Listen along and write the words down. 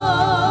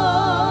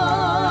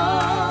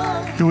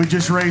Can we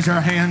just raise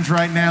our hands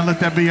right now? Let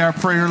that be our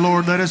prayer.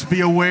 Lord, let us be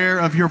aware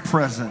of your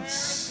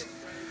presence.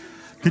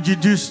 Could you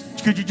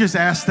just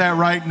ask that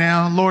right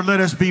now? Lord, let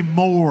us be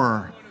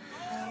more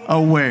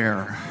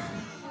aware.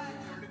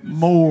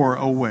 More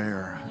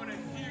aware.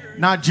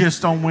 Not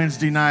just on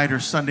Wednesday night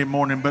or Sunday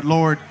morning, but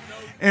Lord,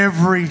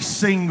 every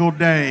single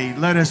day,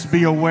 let us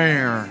be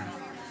aware.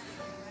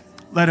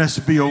 Let us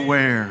be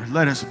aware.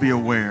 Let us be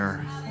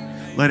aware.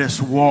 Let us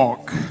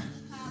walk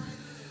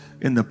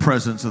in the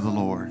presence of the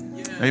Lord.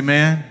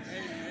 Amen.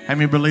 How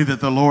many believe that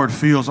the Lord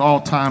fills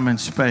all time and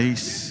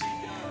space?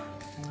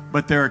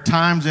 But there are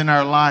times in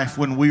our life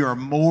when we are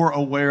more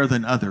aware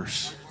than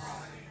others,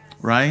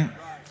 right?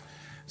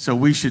 So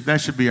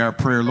that should be our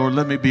prayer. Lord,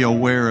 let me be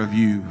aware of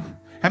you.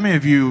 How many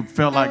of you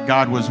felt like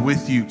God was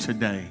with you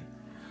today?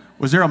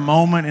 Was there a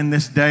moment in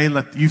this day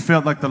that you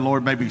felt like the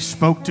Lord maybe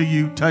spoke to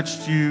you,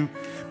 touched you?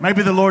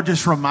 Maybe the Lord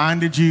just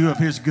reminded you of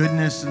his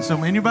goodness. And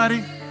so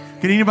anybody?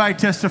 Can anybody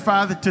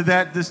testify to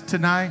that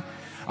tonight?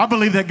 I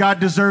believe that God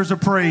deserves a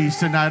praise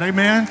tonight.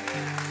 Amen.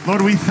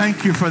 Lord, we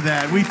thank you for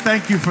that. We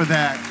thank you for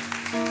that.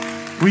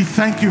 We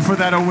thank you for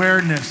that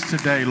awareness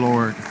today,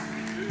 Lord.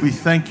 We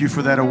thank you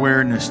for that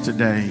awareness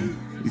today.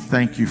 We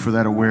thank you for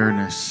that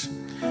awareness.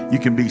 You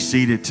can be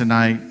seated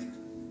tonight.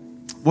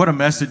 What a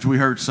message we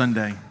heard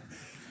Sunday.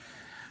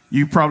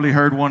 You probably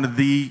heard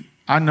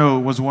I know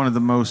it was one of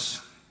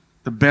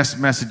the best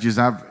messages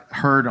I've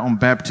heard on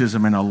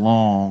baptism in a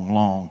long,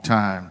 long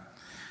time.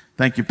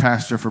 Thank you,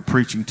 Pastor, for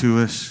preaching to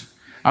us.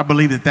 I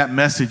believe that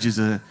message is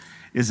a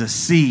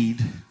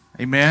seed.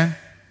 Amen.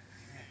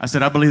 I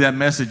said, I believe that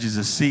message is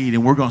a seed,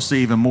 and we're going to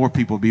see even more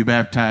people be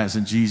baptized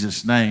in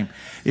Jesus' name.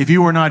 If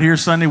you were not here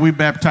Sunday, we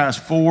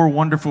baptized 4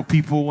 wonderful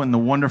people in the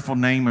wonderful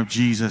name of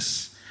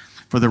Jesus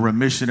for the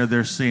remission of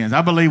their sins.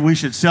 I believe we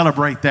should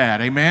celebrate that.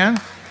 Amen.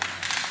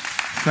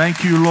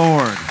 Thank you,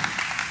 Lord.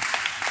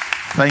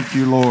 Thank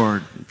you,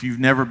 Lord. If you've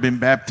never been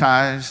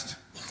baptized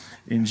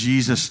in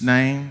Jesus'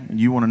 name and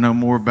you want to know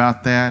more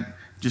about that,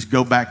 just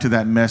go back to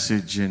that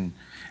message and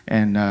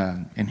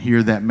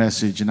hear that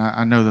message. And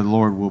I know the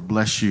Lord will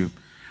bless you.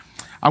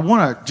 I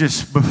want to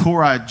just,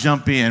 before I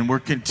jump in, we're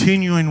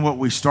continuing what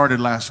we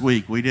started last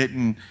week. We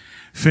didn't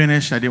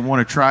finish. I didn't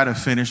want to try to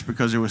finish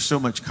because there was so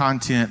much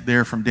content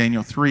there from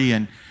Daniel 3,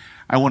 and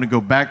I want to go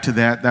back to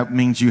that. That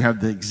means you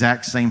have the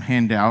exact same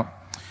handout,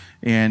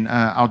 and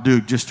I'll do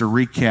just a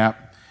recap.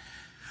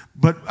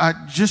 But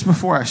just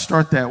before I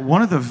start that,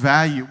 one of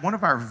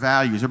our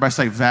values, everybody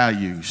say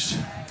values.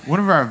 One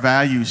of our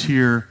values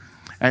here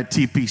at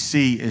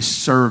TPC is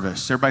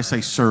service. Everybody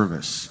say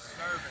service.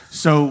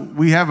 So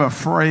we have a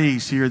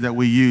phrase here that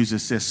we use. It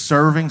says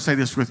serving. Say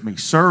this with me.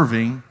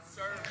 Serving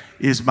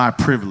is my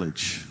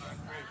privilege.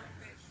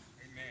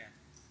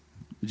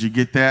 Did you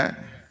get that?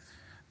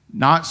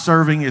 Not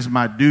serving is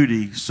my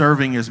duty.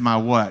 Serving is my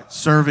what?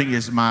 Serving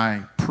is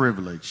my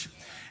privilege.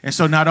 And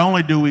so not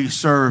only do we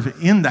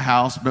serve in the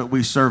house, but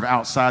we serve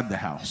outside the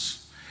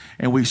house.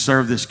 And we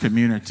serve this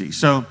community.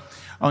 So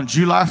on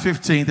July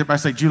 15th, everybody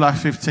say July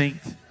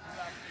 15th.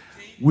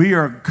 We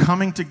are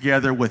coming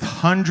together with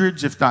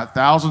hundreds, if not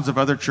thousands, of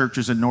other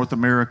churches in North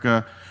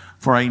America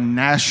for a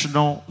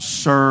National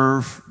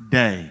Serve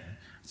Day.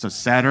 It's a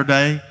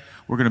Saturday.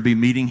 We're going to be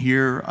meeting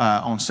here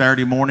on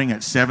Saturday morning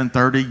at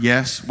 7:30.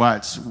 Yes, why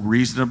it's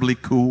reasonably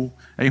cool.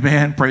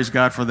 Amen. Praise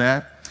God for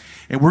that.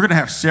 And we're going to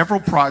have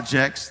several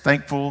projects.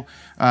 Thankful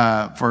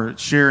for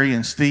Sherry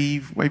and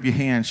Steve. Wave your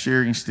hands,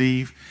 Sherry and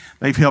Steve.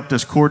 They've helped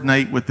us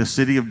coordinate with the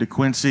city of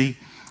DeQuincy.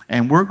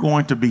 And we're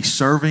going to be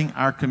serving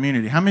our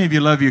community. How many of you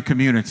love your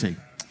community?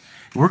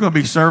 We're going to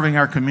be serving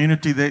our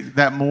community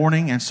that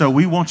morning. And so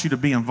we want you to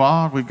be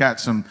involved. We've got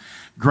some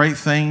great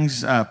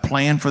things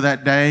planned for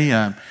that day.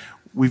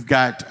 They've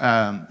got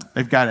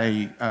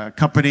a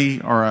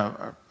company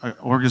or an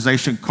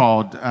organization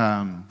called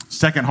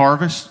Second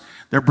Harvest.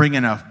 They're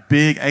bringing a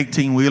big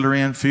 18-wheeler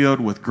in filled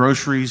with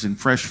groceries and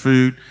fresh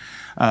food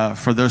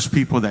for those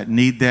people that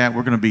need that.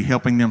 We're going to be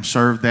helping them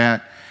serve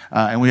that.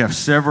 And we have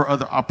several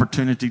other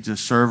opportunities to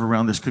serve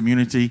around this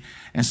community.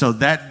 And so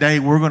that day,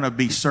 we're going to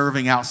be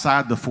serving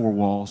outside the 4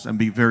 walls and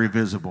be very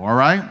visible. All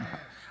right?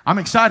 I'm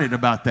excited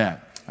about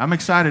that. I'm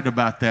excited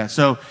about that.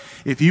 So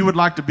if you would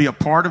like to be a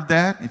part of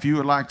that, if you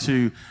would like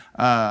to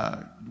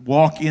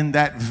walk in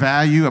that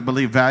value, I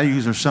believe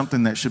values are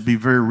something that should be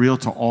very real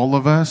to all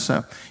of us.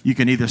 You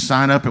can either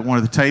sign up at one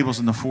of the tables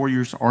in the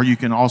foyers, or you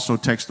can also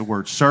text the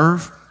word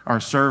serve or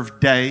serve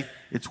day.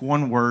 It's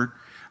one word.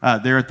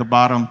 There at the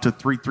bottom to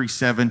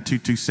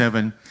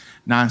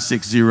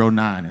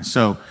 337-227-9609. And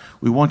so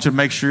we want to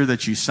make sure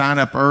that you sign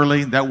up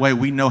early. That way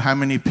we know how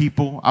many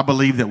people. I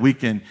believe that we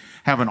can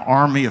have an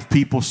army of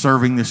people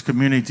serving this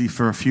community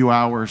for a few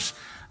hours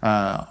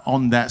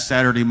on that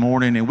Saturday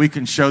morning, and we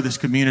can show this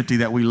community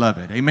that we love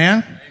it.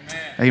 Amen? Amen.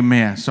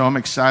 Amen. So I'm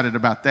excited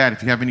about that.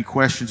 If you have any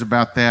questions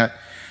about that,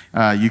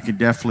 you can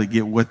definitely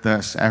get with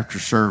us after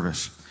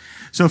service.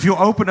 So if you'll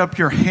open up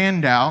your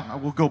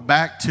handout, we'll go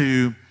back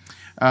to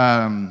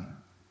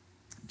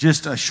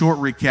just a short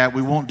recap.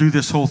 We won't do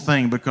this whole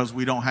thing because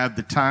we don't have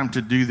the time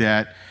to do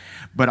that,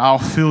 but I'll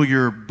fill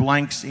your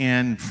blanks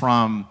in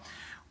from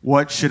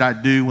What should I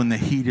do when the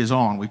heat is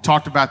on? We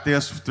talked about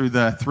this through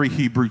the 3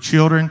 Hebrew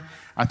children.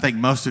 I think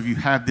most of you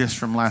have this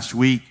from last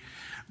week.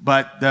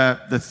 But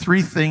the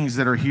 3 things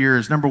that are here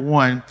is, number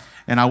 1,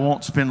 and I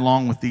won't spend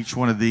long with each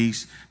one of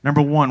these.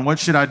 Number 1, what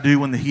should I do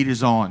when the heat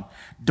is on?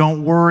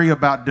 Don't worry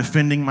about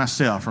defending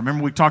myself.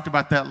 Remember we talked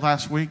about that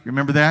last week?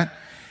 Remember that?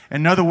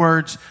 In other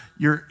words,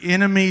 your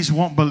enemies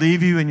won't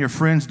believe you and your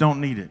friends don't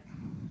need it.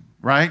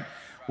 Right?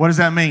 What does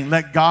that mean?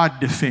 Let God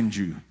defend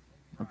you.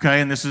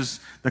 Okay? And this is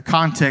the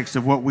context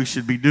of what we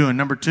should be doing.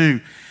 Number 2,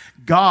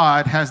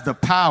 God has the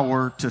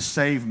power to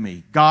save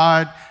me.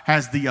 God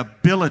has the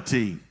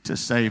ability to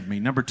save me.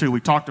 Number 2, we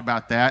talked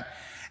about that.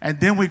 And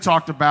then we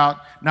talked about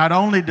not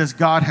only does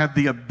God have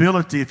the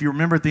ability, if you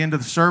remember at the end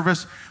of the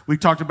service, we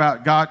talked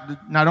about God,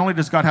 not only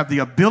does God have the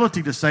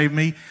ability to save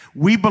me,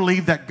 we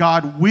believe that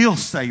God will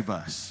save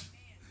us.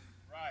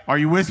 Are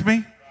you with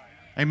me?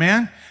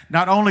 Amen?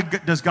 Not only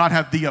does God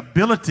have the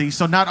ability,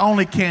 so not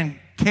only can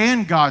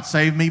God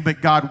save me,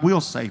 but God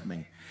will save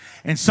me.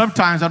 And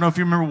sometimes, I don't know if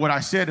you remember what I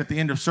said at the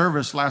end of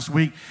service last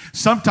week,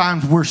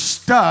 sometimes we're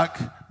stuck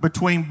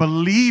between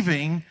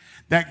believing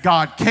that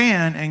God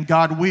can and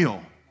God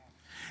will.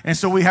 And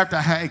so we have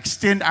to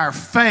extend our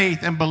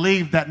faith and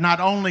believe that not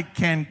only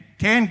can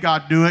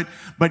God do it,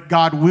 but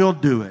God will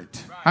do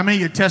it. How many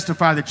of you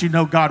testify that you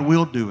know God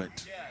will do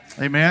it?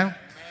 Amen?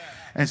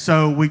 And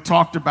so we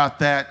talked about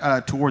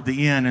that toward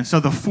the end. And so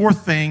the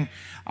 4th thing,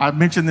 I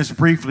mentioned this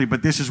briefly,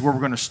 but this is where we're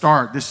going to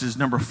start. This is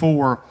number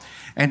 4.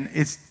 And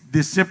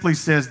this simply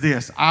says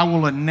this: I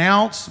will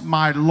announce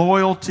my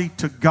loyalty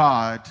to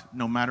God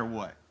no matter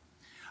what.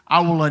 I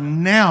will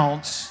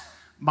announce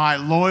my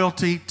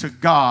loyalty to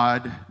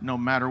God no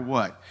matter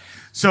what.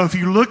 So if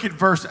you look at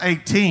verse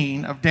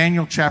 18 of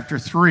Daniel chapter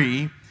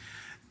 3,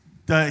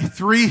 the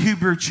 3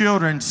 Hebrew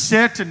children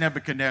said to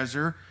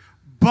Nebuchadnezzar,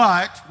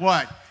 but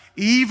what?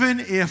 Even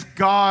if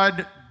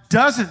God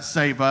doesn't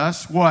save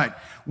us, what?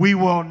 We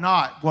will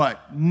not,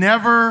 what?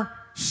 Never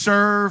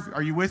serve,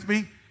 are you with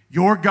me?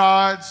 Your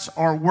gods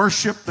or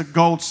worship the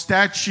gold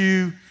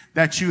statue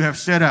that you have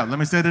set up. Let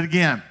me say it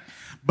again.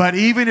 But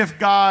even if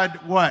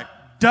God, what?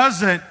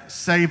 Doesn't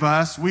save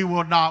us, we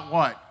will not,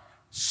 what?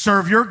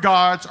 Serve your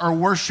gods or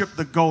worship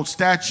the gold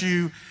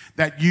statue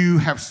that you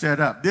have set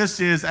up. This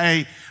is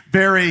a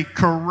very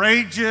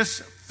courageous,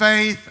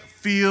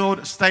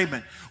 faith-filled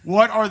statement.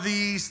 What are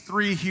these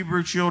 3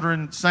 Hebrew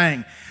children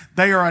saying?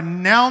 They are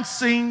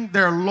announcing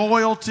their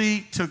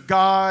loyalty to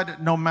God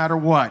no matter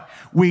what.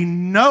 We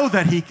know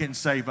that He can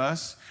save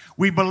us.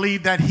 We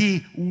believe that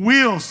He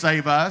will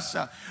save us.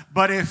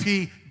 But if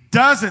He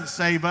doesn't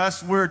save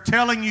us, we're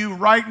telling you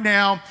right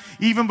now,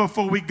 even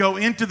before we go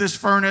into this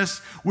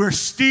furnace, we're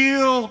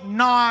still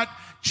not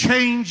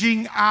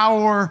changing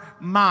our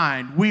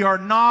mind. We are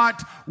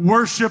not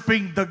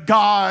worshiping the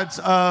gods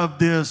of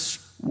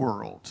this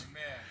world.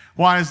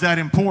 Why is that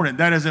important?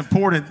 That is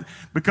important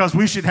because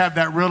we should have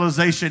that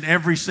realization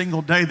every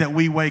single day that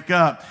we wake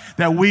up,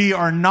 that we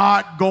are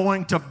not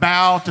going to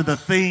bow to the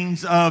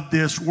things of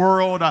this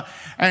world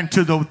and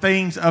to the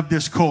things of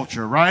this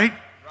culture, right?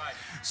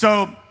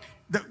 So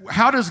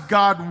how does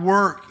God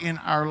work in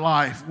our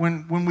life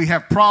when we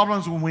have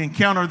problems, when we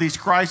encounter these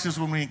crises,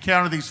 when we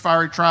encounter these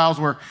fiery trials,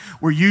 where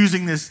we're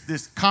using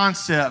this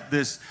concept,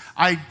 this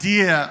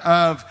idea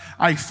of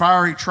a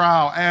fiery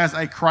trial as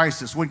a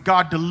crisis? When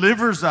God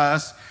delivers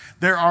us,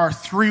 there are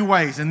 3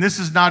 ways, and this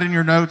is not in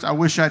your notes. I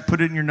wish I'd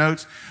put it in your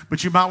notes,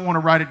 but you might want to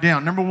write it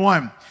down. Number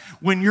 1,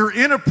 when you're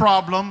in a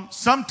problem,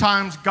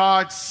 sometimes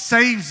God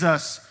saves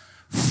us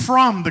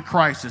from the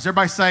crisis.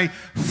 Everybody say,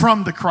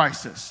 from the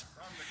crisis.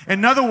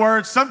 In other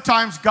words,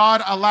 sometimes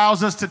God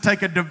allows us to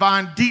take a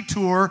divine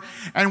detour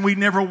and we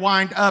never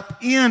wind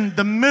up in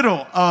the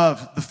middle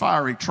of the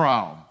fiery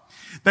trial.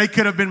 They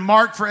could have been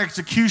marked for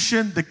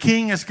execution. The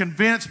king is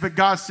convinced, but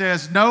God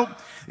says, nope,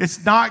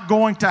 it's not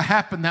going to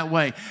happen that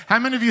way. How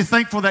many of you are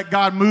thankful that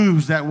God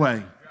moves that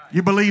way?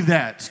 You believe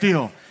that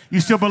still. You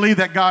still believe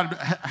that God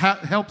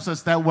helps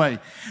us that way.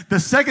 The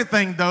second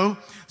thing, though,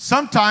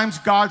 sometimes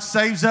God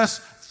saves us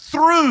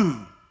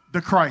through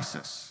the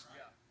crisis.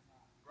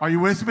 Are you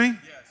with me?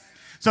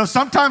 So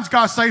sometimes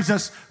God saves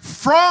us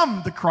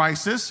from the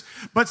crisis,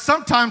 but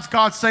sometimes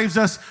God saves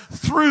us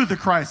through the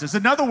crisis.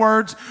 In other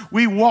words,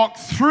 we walk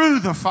through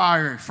the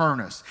fiery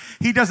furnace.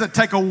 He doesn't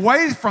take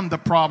away from the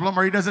problem,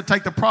 or He doesn't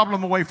take the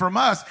problem away from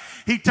us.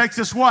 He takes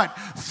us what?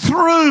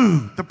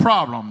 Through the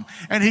problem.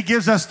 And He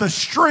gives us the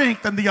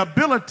strength and the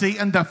ability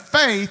and the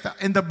faith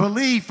and the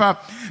belief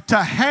to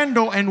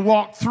handle and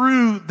walk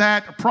through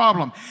that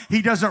problem.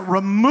 He doesn't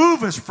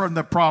remove us from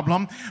the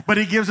problem, but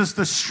He gives us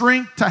the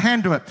strength to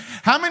handle it.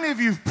 How many of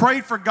you have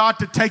prayed for God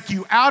to take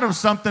you out of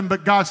something,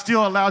 but God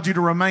still allowed you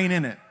to remain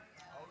in it?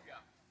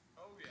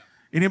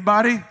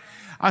 Anybody?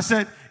 I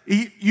said,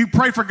 you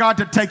pray for God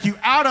to take you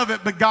out of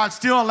it, but God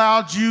still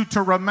allowed you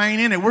to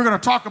remain in it. We're going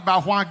to talk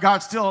about why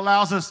God still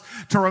allows us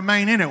to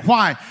remain in it.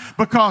 Why?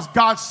 Because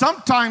God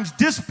sometimes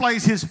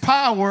displays His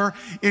power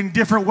in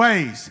different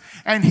ways.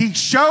 And He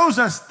shows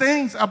us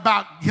things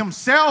about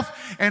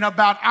Himself and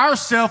about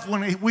ourselves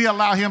when we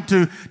allow Him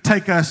to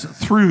take us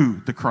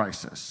through the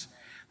crisis.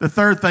 The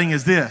third thing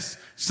is this.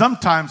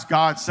 Sometimes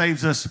God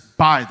saves us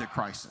by the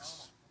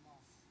crisis.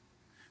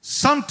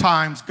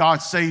 Sometimes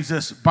God saves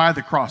us by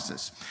the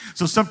crosses.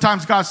 So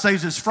sometimes God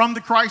saves us from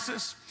the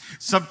crisis.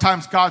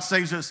 Sometimes God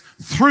saves us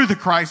through the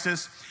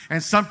crisis.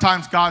 And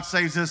sometimes God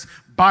saves us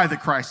by the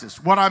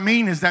crisis. What I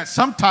mean is that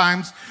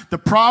sometimes the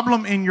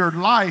problem in your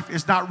life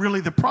is not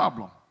really the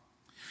problem.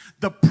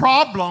 The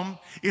problem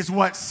is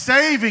what's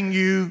saving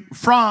you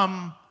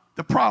from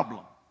the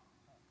problem.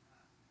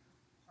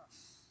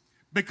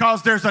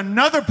 Because there's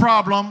another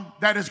problem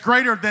that is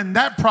greater than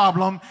that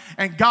problem,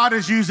 and God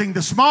is using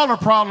the smaller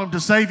problem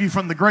to save you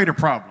from the greater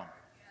problem.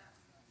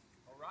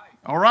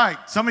 All right.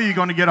 Some of you are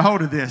going to get a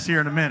hold of this here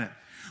in a minute.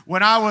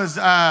 When I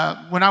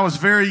was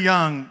very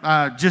young,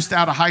 just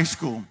out of high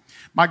school,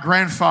 my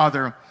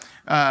grandfather,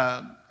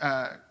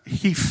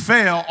 he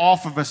fell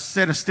off of a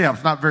set of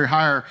steps, not very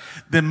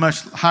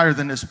much higher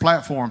than this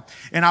platform,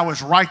 and I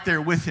was right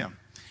there with him.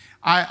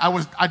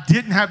 I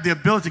didn't have the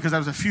ability, because I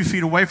was a few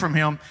feet away from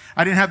him,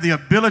 I didn't have the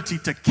ability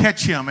to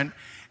catch him.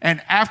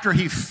 And after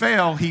he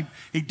fell, he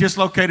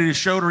dislocated his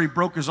shoulder, he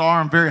broke his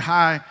arm very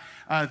high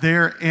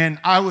there, and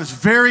I was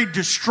very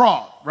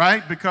distraught,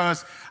 right?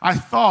 Because I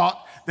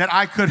thought that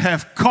I could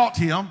have caught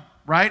him,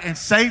 right, and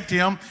saved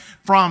him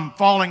from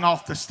falling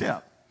off the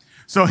step.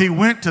 So he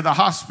went to the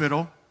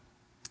hospital,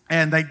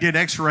 and they did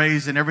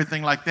x-rays and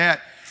everything like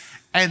that.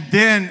 And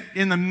then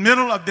in the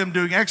middle of them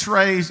doing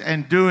x-rays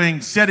and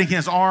setting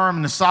his arm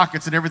in the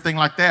sockets and everything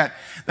like that,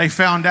 they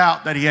found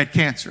out that he had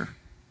cancer.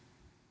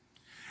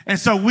 And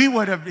so he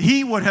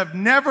would have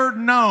never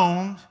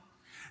known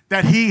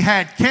that he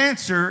had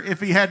cancer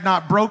if he had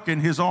not broken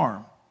his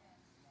arm.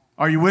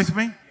 Are you with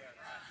me?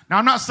 Now,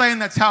 I'm not saying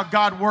that's how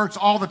God works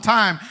all the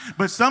time,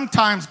 but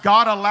sometimes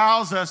God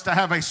allows us to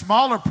have a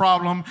smaller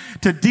problem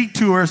to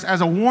detour us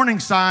as a warning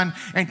sign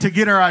and to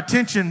get our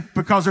attention,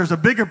 because there's a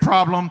bigger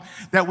problem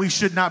that we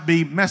should not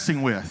be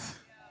messing with.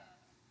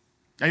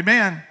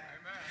 Amen.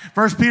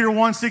 1 Peter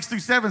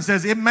 1:6-7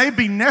 says, it may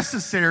be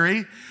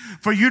necessary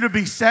for you to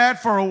be sad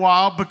for a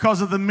while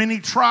because of the many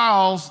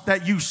trials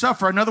that you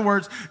suffer. In other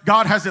words,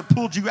 God hasn't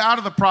pulled you out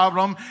of the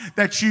problem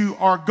that you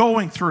are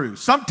going through.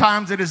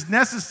 Sometimes it is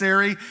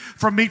necessary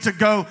for me to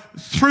go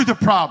through the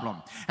problem.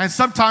 And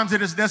sometimes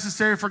it is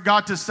necessary for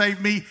God to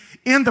save me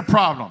in the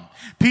problem.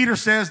 Peter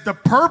says the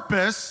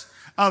purpose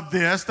of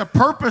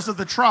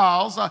the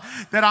trials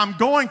that I'm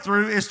going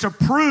through is to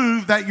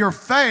prove that your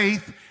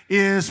faith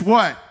is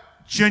what?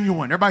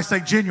 Genuine. Everybody say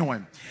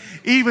genuine.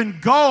 Even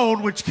gold,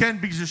 which can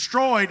be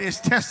destroyed, is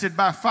tested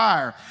by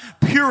fire,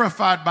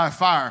 purified by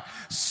fire.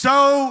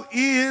 So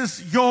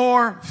is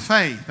your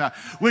faith,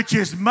 which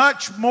is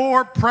much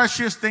more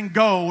precious than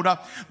gold,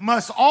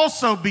 must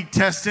also be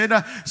tested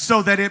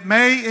so that it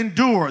may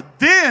endure.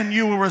 Then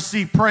you will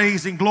receive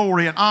praise and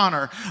glory and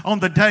honor on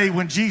the day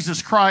when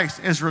Jesus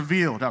Christ is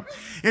revealed.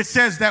 It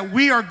says that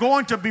we are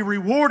going to be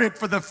rewarded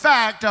for the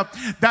fact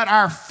that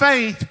our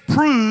faith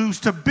proves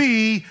to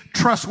be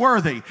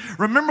trustworthy.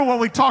 Remember what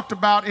we talked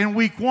about in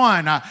week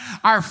 1.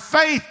 Our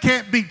faith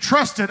can't be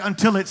trusted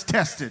until it's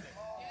tested.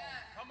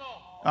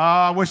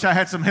 I wish I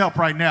had some help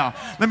right now.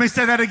 Let me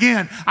say that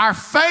again. Our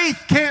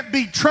faith can't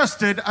be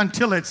trusted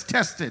until it's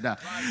tested.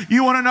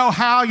 You want to know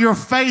how your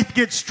faith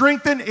gets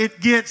strengthened? It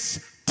gets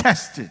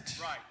tested.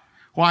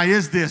 Why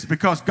is this?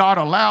 Because God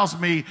allows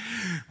me.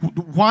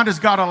 Why does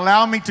God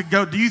allow me to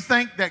go? Do you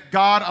think that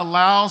God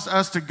allows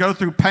us to go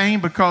through pain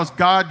because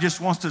God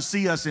just wants to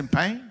see us in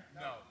pain?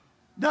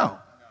 No.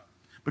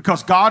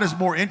 Because God is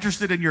more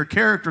interested in your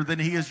character than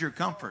he is your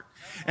comfort.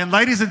 And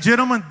ladies and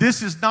gentlemen,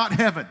 this is not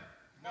heaven.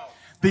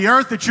 The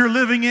earth that you're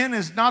living in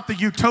is not the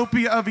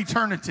utopia of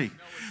eternity.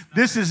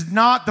 This is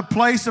not the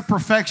place of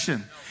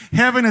perfection.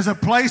 Heaven is a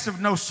place of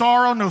no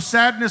sorrow, no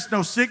sadness,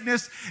 no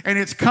sickness, and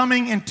it's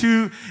coming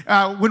into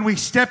when we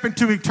step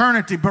into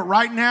eternity. But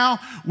right now,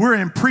 we're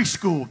in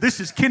preschool. This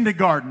is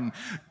kindergarten,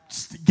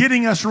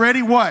 getting us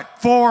ready,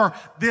 what? For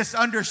this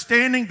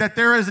understanding that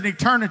there is an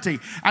eternity,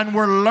 and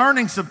we're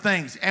learning some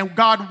things, and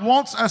God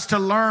wants us to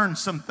learn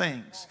some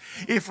things.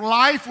 If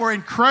life were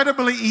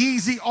incredibly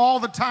easy all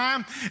the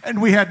time,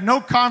 and we had no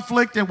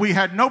conflict, and we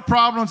had no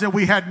problems, and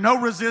we had no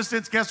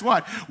resistance, guess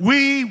what?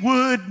 We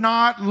would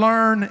not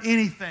learn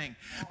anything.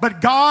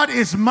 But God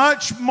is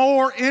much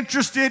more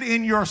interested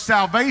in your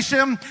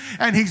salvation,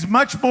 and he's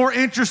much more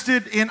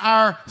interested in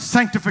our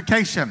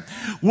sanctification.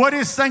 What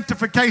is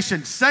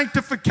sanctification?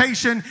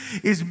 Sanctification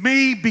is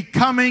me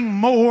becoming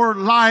more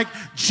like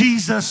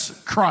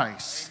Jesus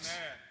Christ.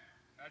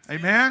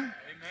 Amen?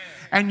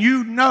 And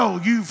you know,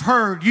 you've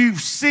heard,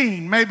 you've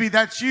seen, maybe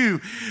that's you,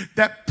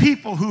 that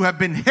people who have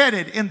been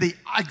headed in the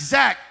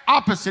exact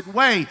opposite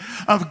way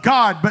of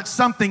God, but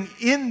something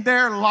in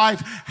their life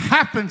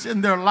happens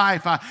in their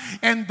life,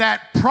 and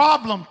that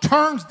problem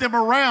turns them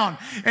around,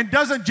 and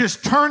doesn't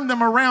just turn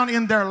them around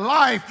in their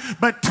life,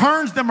 but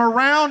turns them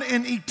around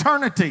in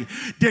eternity.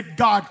 Did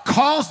God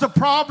cause the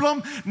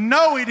problem?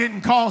 No, he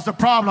didn't cause the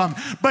problem,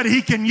 but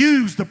he can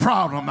use the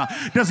problem.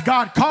 Does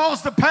God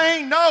cause the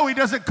pain? No, he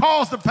doesn't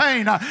cause the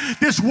pain.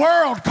 This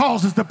world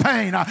causes the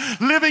pain.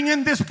 Living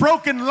in this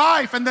broken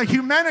life and the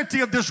humanity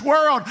of this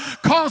world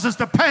causes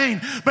the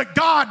pain, but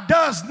God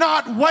does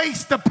not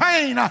waste the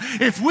pain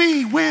if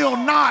we will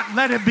not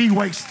let it be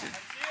wasted.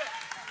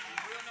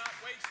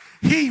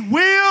 He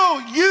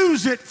will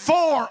use it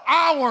for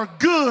our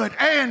good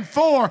and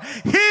for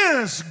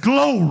his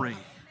glory.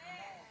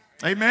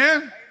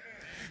 Amen.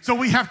 So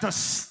we have to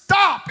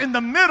stop in the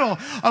middle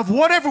of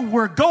whatever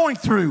we're going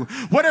through,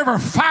 whatever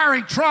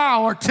fiery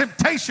trial or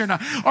temptation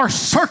or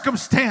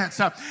circumstance.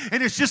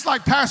 And it's just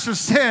like Pastor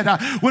said,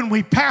 when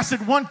we pass it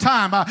one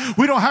time,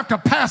 we don't have to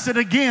pass it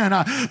again.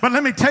 But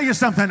let me tell you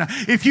something.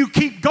 If you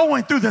keep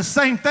going through the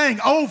same thing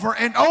over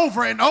and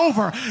over and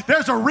over,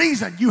 there's a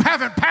reason you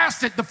haven't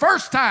passed it the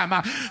first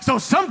time. So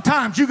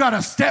sometimes you got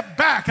to step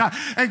back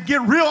and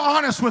get real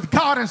honest with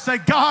God and say,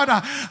 God,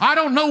 I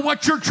don't know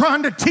what you're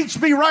trying to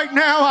teach me right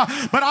now,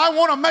 but I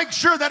want to make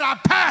sure that I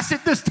pass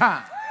it this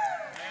time.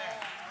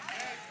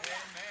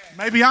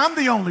 Maybe I'm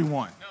the only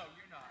one.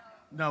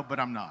 No, but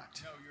I'm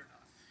not.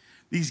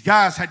 These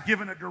guys had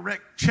given a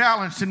direct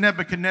challenge to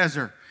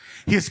Nebuchadnezzar,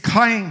 his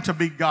claim to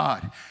be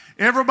God.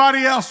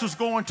 Everybody else was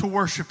going to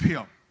worship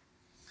him.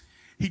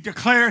 He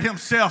declared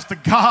himself the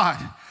God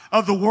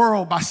of the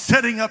world by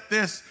setting up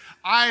this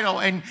idol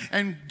and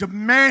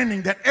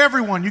demanding that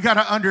everyone, you got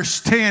to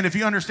understand, if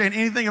you understand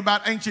anything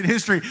about ancient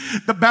history,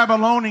 the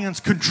Babylonians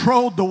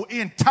controlled the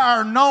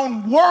entire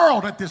known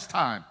world at this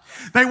time.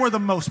 They were the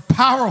most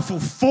powerful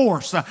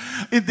force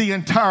in the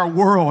entire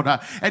world.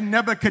 And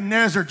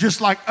Nebuchadnezzar,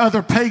 just like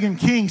other pagan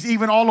kings,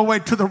 even all the way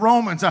to the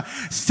Romans,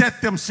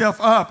 set themselves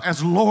up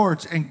as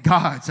lords and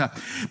gods.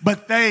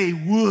 But they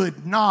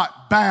would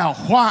not bow.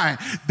 Why?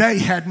 They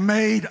had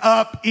made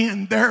up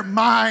in their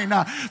mind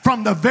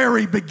from the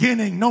very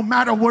beginning, no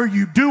matter where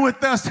you do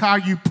with us, how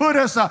you put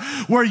us,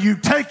 where you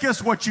take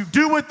us, what you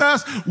do with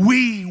us,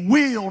 we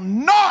will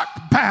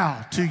not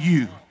bow to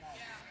you.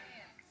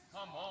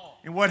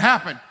 And what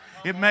happened?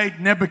 It made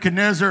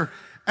Nebuchadnezzar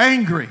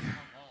angry.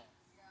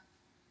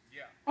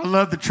 I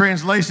love the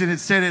translation. It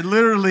said it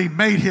literally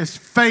made his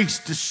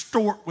face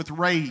distort with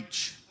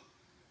rage.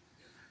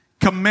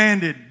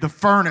 Commanded the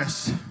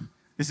furnace,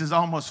 this is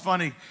almost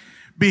funny,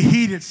 be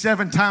heated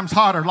 7 times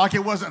hotter, like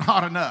it wasn't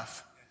hot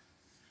enough.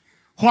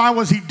 Why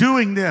was he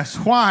doing this?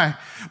 Why?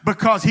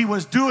 Because he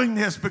was doing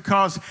this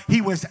because he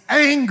was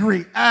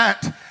angry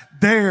at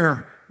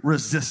their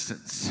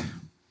resistance.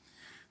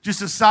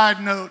 Just a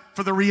side note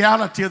for the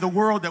reality of the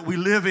world that we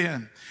live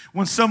in.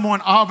 When someone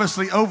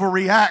obviously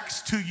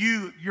overreacts to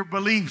you, your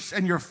beliefs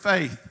and your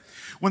faith,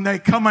 when they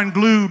come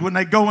unglued, when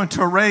they go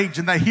into a rage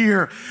and they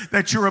hear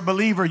that you're a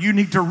believer, you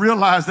need to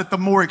realize that the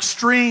more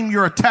extreme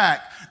your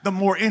attack, the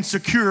more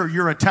insecure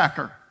your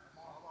attacker.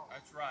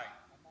 That's right.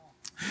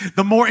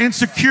 The more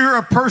insecure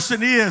a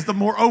person is, the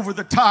more over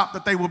the top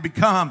that they will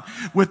become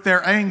with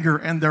their anger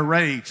and their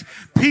rage.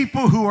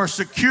 People who are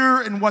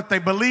secure in what they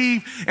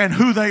believe and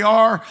who they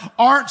are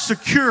aren't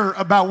secure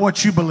about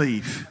what you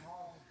believe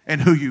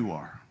and who you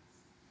are.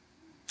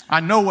 I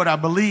know what I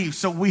believe,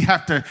 so we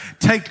have to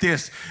take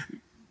this.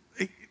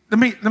 Let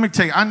me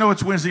tell you, I know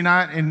it's Wednesday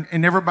night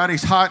and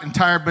everybody's hot and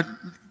tired, but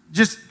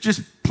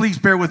just please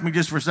bear with me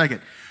just for a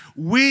second.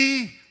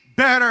 We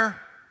better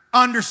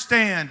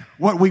understand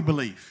what we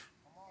believe.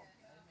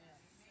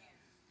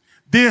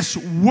 This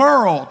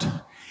world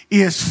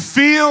is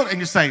filled, and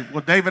you say,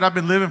 well, David, I've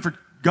been living for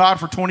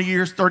God for 20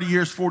 years, 30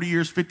 years, 40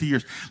 years, 50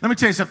 years. Let me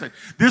tell you something.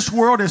 This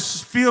world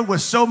is filled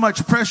with so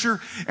much pressure,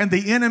 and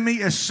the enemy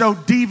is so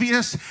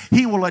devious.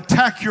 He will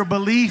attack your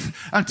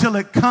belief until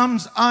it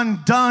comes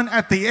undone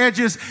at the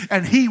edges,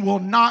 and he will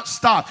not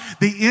stop.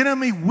 The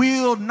enemy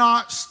will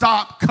not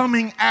stop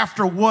coming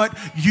after what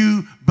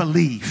you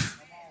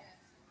believe.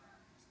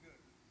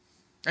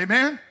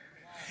 Amen?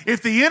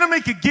 If the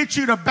enemy could get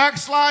you to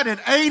backslide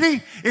at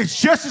 80, it's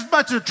just as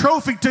much a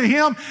trophy to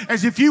him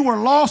as if you were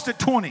lost at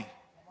 20.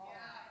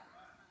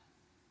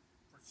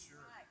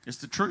 It's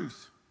the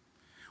truth.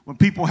 When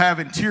people have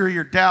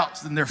interior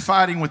doubts, then they're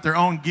fighting with their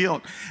own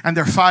guilt, and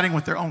they're fighting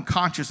with their own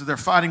conscience, and they're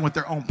fighting with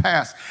their own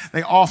past.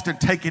 They often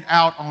take it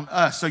out on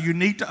us. So you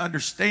need to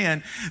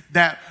understand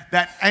that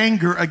that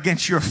anger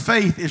against your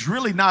faith is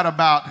really not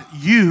about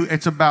you.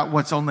 It's about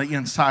what's on the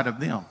inside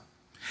of them.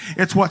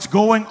 It's what's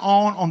going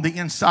on the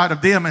inside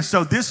of them. And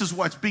so this is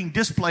what's being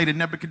displayed in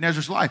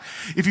Nebuchadnezzar's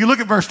life. If you look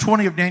at verse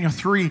 20 of Daniel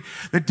 3,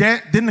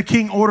 then the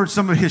king ordered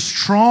some of his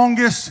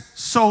strongest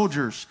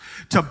soldiers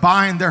to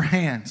bind their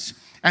hands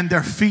and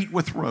their feet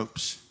with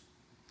ropes.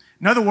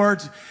 In other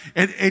words,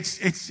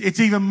 it's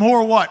even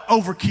more what?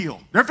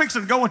 Overkill. They're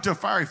fixing to go into a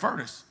fiery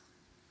furnace.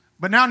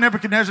 But now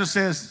Nebuchadnezzar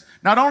says,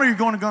 Not only are you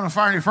going to go in a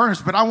fiery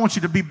furnace, but I want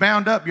you to be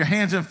bound up, your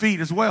hands and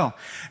feet as well.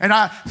 And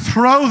I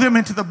throw them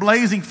into the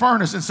blazing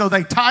furnace. And so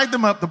they tied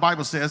them up, the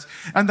Bible says,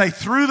 and they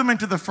threw them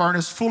into the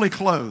furnace fully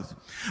clothed.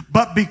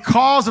 But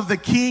because of the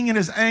king and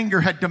his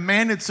anger had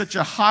demanded such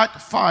a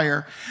hot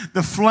fire,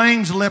 the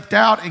flames leapt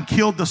out and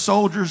killed the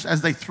soldiers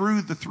as they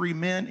threw the 3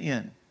 men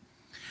in.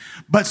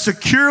 But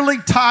securely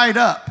tied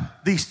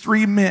up, these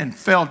 3 men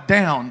fell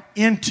down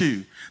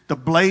into the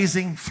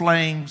blazing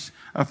flames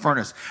of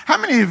furnace. How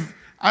many of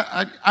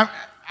I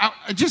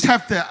just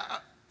have to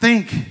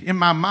think in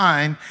my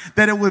mind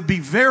that it would be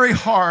very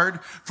hard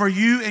for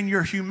you and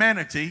your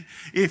humanity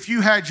if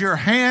you had your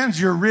hands,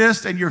 your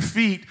wrists, and your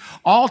feet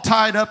all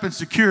tied up and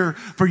secure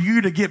for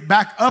you to get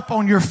back up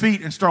on your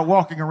feet and start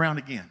walking around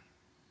again.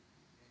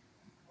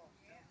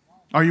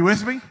 Are you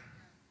with me?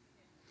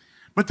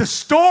 But the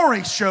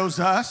story shows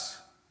us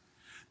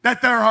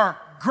that there are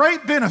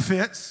great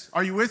benefits.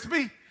 Are you with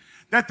me?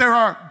 That there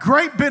are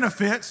great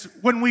benefits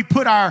when we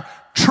put our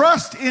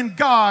trust in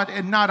God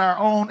and not our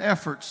own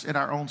efforts in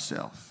our own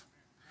self.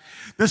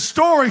 The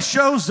story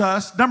shows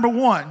us, number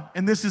one,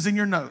 and this is in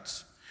your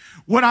notes,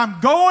 when I'm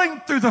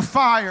going through the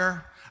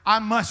fire, I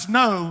must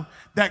know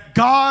that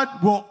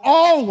God will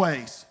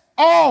always,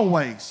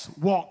 always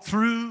walk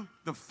through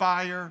the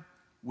fire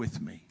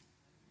with me.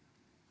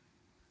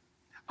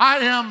 I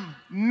am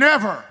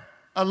never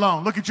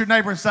alone. Look at your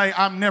neighbor and say,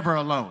 I'm never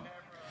alone.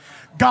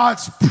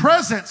 God's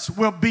presence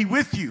will be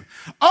with you.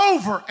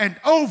 Over and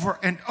over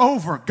and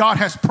over, God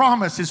has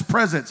promised his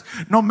presence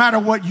no matter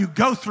what you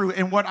go through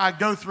and what I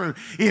go through.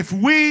 If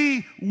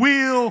we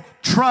will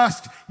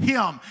trust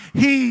him,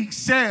 he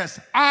says,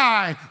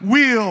 I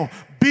will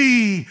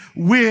be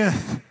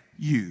with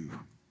you.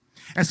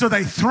 And so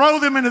they throw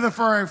them into the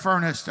fiery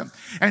furnace,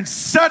 and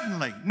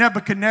suddenly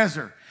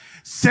Nebuchadnezzar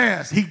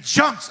says, he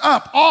jumps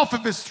up off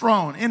of his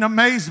throne in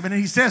amazement,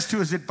 and he says to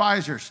his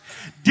advisors,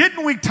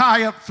 didn't we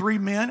tie up 3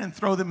 men and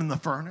throw them in the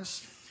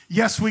furnace?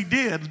 Yes, we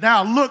did.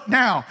 Now, look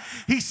now.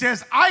 He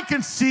says, I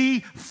can see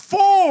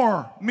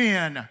 4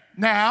 men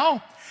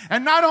now.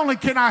 And not only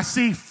can I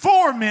see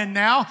 4 men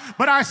now,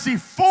 but I see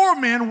 4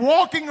 men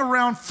walking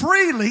around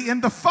freely in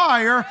the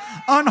fire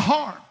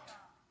unharmed.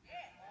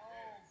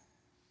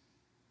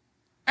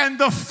 And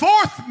the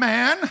 4th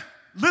man,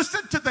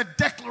 listen to the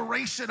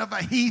declaration of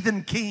a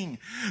heathen king.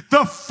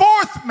 The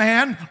 4th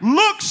man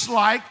looks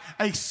like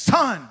a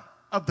son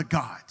of the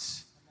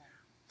gods.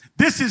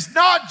 This is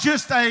not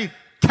just a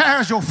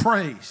casual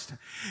phrase.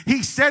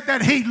 He said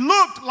that he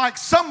looked like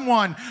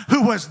someone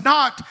who was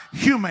not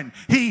human.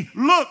 He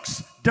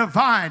looks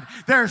divine.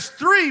 There's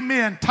 3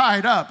 men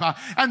tied up,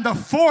 and the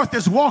 4th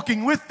is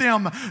walking with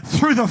them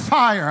through the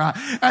fire,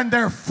 and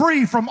they're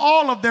free from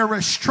all of their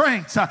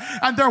restraints,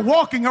 and they're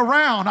walking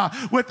around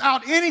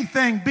without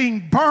anything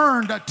being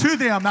burned to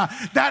them.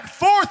 That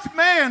 4th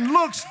man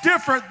looks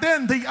different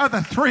than the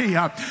other 3.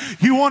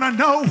 You want to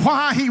know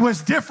why he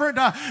was different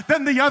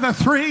than the other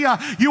 3?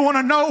 You want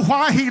to know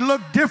why he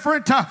looked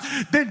different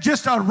than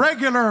just a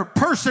regular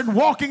person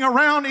walking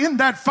around in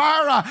that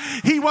fire?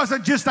 He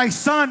wasn't just a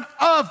son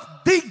of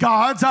the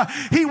gods,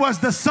 he was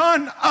the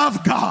Son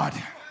of God.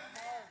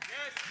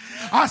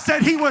 I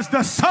said he was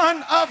the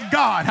Son of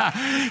God.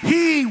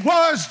 He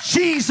was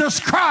Jesus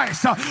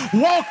Christ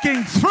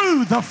walking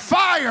through the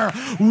fire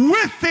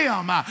with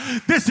them.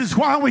 This is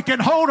why we can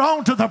hold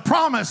on to the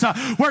promise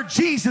where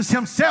Jesus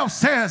himself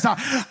says,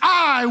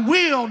 I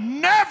will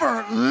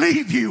never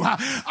leave you.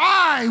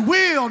 I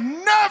will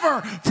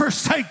never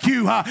forsake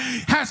you.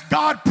 Has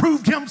God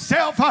proved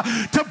himself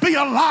to be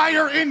a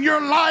liar in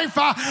your life?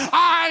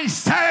 I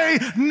say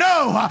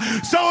no.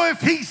 So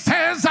if he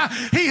says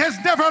he has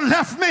never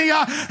left me,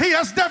 he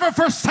has never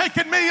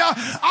forsaken me,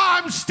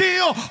 I'm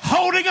still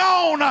holding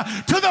on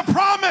to the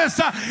promise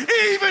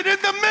even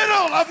in the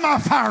middle of my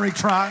fiery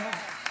trial.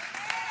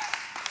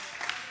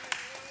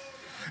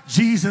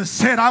 Jesus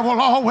said, I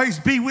will always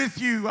be with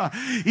you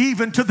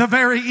even to the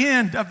very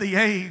end of the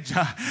age.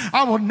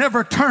 I will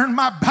never turn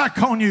my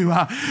back on you.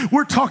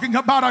 We're talking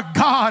about a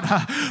God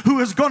who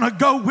is going to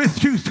go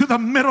with you through the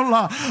middle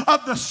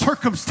of the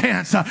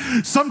circumstance.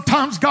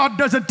 Sometimes God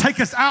doesn't take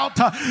us out.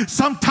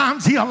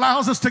 Sometimes he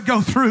allows us to go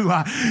through.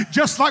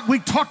 Just like we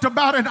talked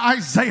about in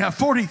Isaiah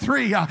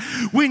 43,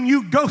 when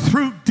you go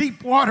through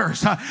deep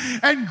waters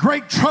and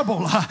great trouble,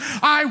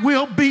 I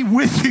will be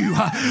with you.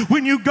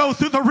 When you go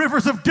through the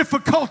rivers of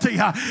difficulty,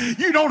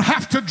 you don't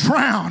have to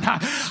drown.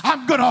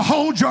 I'm going to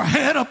hold your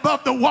head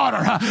above the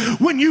water.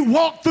 When you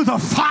walk through the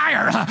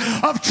fire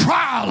of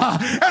trial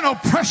and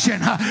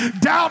oppression,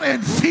 doubt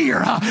and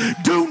fear,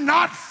 do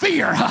not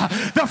fear.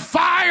 The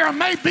fire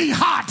may be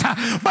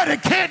hot, but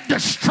it can't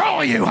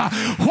destroy you.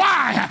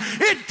 Why?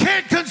 It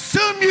can't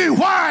consume you.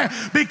 Why?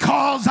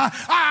 Because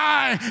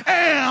I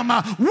am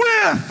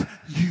with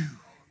you.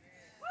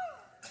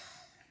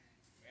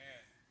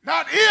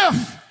 Not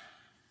if,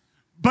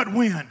 but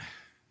when.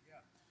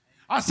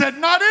 I said,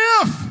 not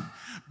if,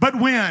 but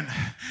when.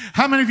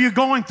 How many of you are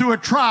going through a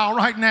trial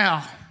right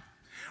now?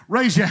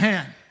 Raise your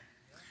hand.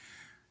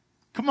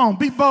 Come on,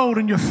 be bold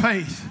in your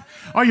faith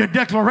or your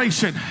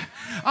declaration.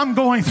 I'm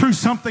going through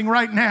something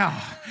right now.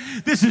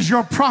 This is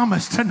your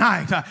promise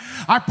tonight.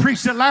 I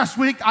preached it last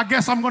week. I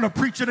guess I'm going to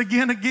preach it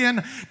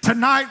again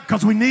tonight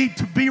because we need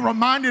to be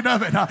reminded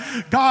of it.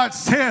 God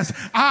says,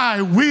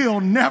 I will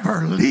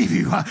never leave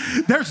you.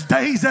 There's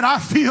days that I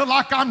feel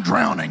like I'm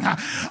drowning.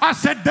 I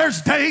said,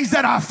 there's days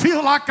that I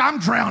feel like I'm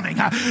drowning.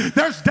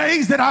 There's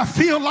days that I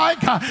feel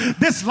like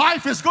this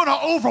life is going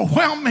to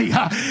overwhelm me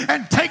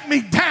and take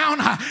me down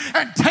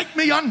and take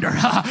me under.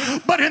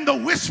 But in the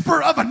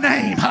whisper of a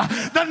name,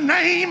 the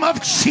name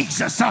of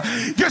Jesus,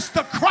 just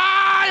the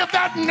cry of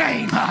that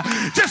name,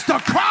 just the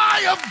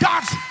cry of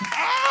God's.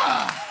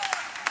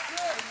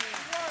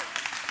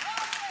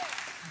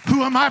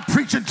 Who am I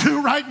preaching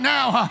to right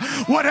now?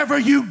 Whatever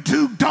you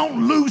do,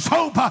 don't lose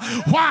hope.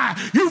 Why?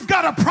 You've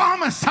got a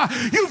promise.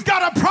 You've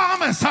got a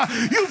promise.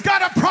 You've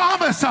got a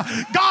promise.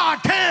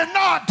 God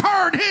cannot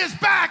turn his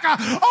back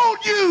on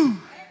you.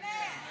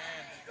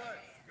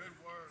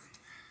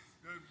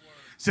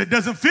 So it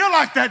doesn't feel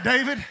like that,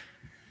 David.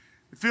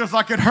 It feels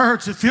like it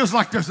hurts. It feels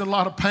like there's a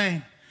lot of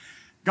pain.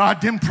 God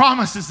didn't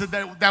promise us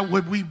that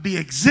we be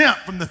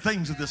exempt from the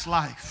things of this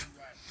life.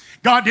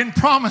 God didn't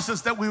promise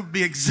us that we would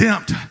be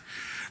exempt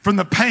from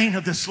the pain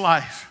of this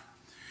life,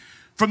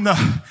 from the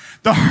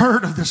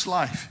hurt of this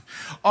life.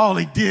 All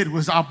he did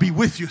was, I'll be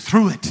with you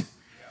through it.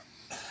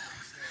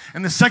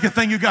 And the second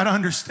thing you got to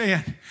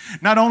understand,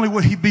 not only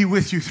will he be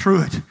with you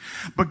through it,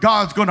 but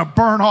God's going to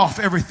burn off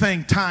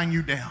everything tying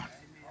you down.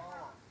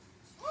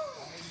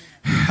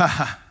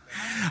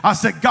 I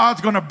said,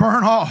 God's going to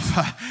burn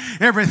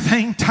off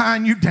everything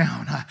tying you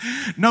down.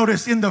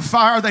 Notice in the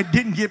fire, they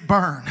didn't get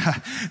burned.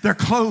 Their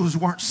clothes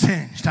weren't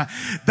singed.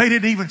 They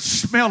didn't even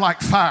smell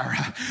like fire.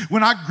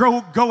 When I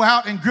go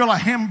out and grill a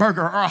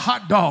hamburger or a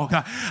hot dog,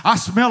 I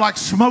smell like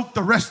smoke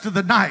the rest of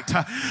the night.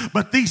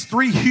 But these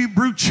 3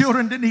 Hebrew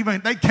children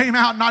they came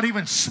out not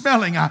even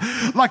smelling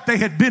like they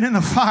had been in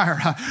the fire.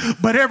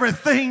 But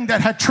everything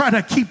that had tried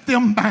to keep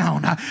them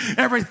bound,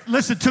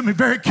 listen to me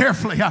very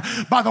carefully,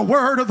 by the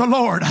word of the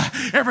Lord,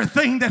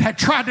 everything that had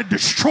tried to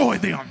destroy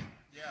them.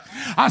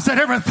 I said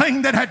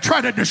everything that had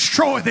tried to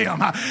destroy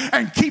them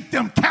and keep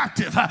them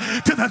captive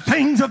to the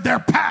things of their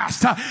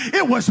past,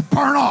 it was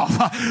burnt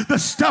off. The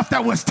stuff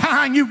that was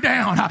tying you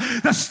down,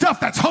 the stuff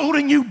that's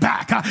holding you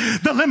back,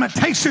 the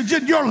limitations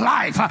in your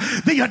life,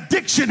 the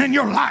addiction in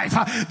your life,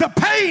 the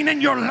pain in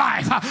your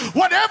life,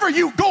 whatever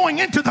you going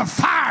into the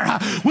fire,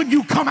 when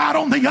you come out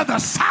on the other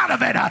side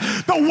of it,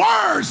 the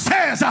word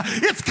says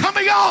it's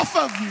coming off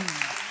of you.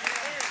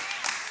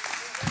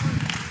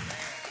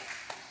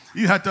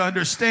 You have to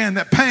understand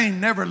that pain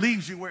never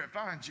leaves you where it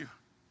finds you.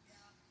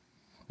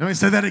 Let me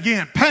say that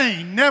again.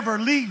 Pain never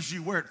leaves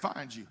you where it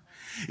finds you.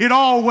 It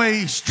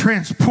always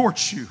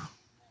transports you.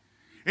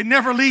 It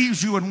never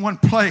leaves you in one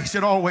place.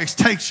 It always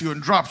takes you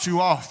and drops you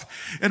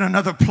off in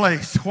another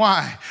place.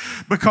 Why?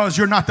 Because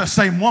you're not the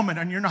same woman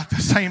and you're not the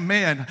same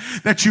man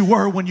that you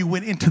were when you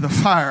went into the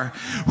fire.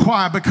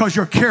 Why? Because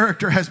your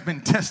character has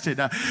been tested.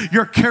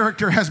 Your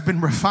character has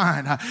been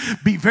refined.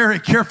 Be very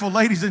careful,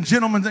 ladies and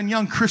gentlemen and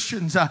young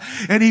Christians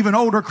and even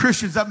older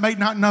Christians that may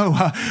not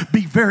know.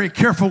 Be very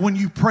careful when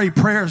you pray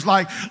prayers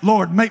like,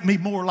 Lord, make me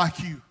more like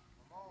you.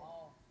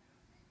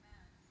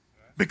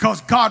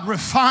 Because God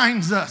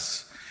refines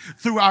us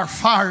through our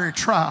fiery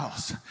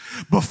trials.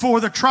 Before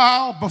the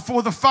trial,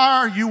 before the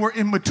fire, you were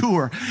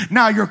immature.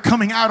 Now you're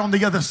coming out on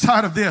the other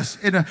side of this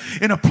in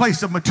a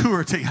place of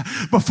maturity.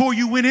 Before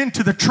you went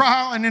into the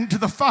trial and into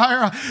the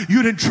fire,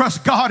 you didn't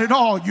trust God at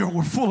all. You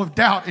were full of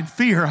doubt and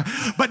fear.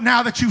 But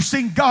now that you've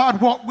seen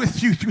God walk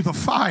with you through the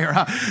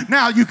fire,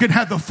 now you can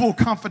have the full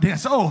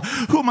confidence. Oh,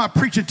 who am I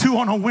preaching to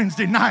on a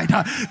Wednesday night?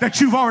 That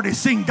you've already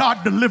seen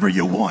God deliver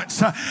you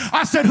once.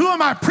 I said, who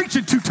am I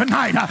preaching to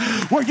tonight?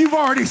 Where you've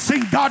already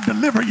seen God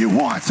deliver you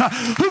once.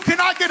 Who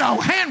can I get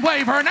a hand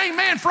wave or an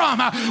amen from,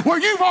 where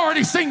you've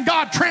already seen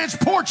God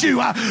transport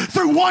you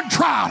through one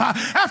trial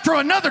after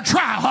another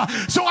trial,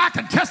 so I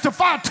can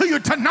testify to you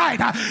tonight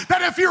that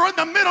if you're in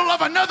the middle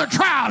of another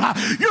trial,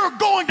 you're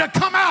going to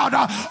come out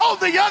on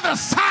the other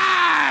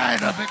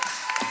side of it.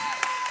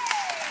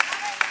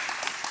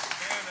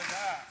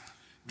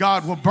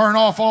 God will burn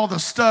off all the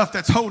stuff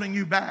that's holding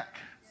you back.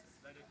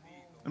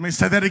 Let me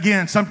say that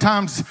again.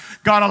 Sometimes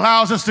God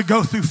allows us to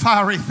go through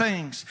fiery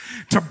things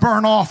to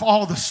burn off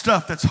all the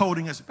stuff that's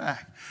holding us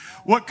back.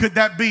 What could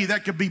that be?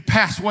 That could be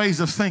past ways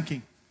of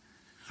thinking,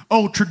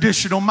 old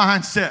traditional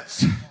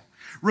mindsets,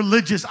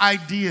 religious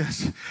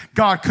ideas.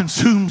 God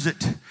consumes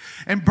it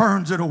and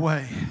burns it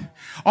away.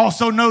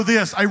 Also know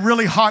this, a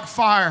really hot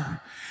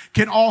fire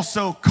can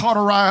also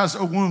cauterize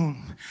a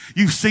wound.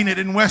 You've seen it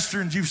in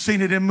westerns, you've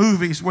seen it in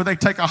movies where they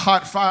take a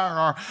hot fire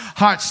or a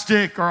hot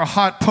stick or a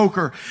hot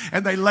poker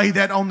and they lay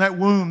that on that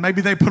wound.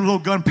 Maybe they put a little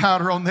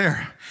gunpowder on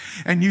there.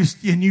 And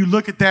you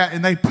look at that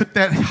and they put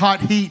that hot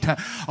heat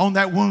on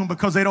that wound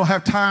because they don't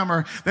have time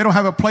or they don't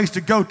have a place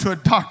to go to a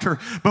doctor.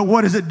 But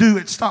what does it do?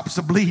 It stops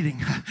the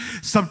bleeding.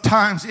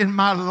 Sometimes in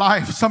my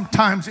life,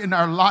 sometimes in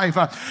our life,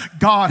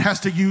 God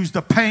has to use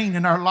the pain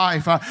in our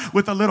life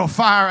with a little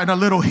fire and a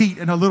little heat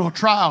and a little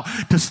trial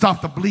to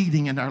stop the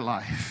bleeding in our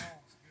life.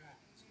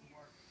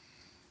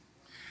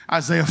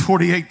 Isaiah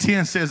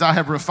 48:10 says, I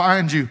have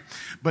refined you,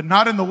 but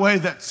not in the way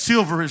that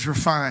silver is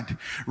refined.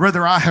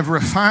 Rather, I have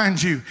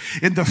refined you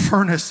in the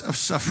furnace of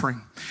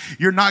suffering.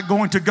 You're not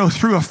going to go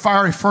through a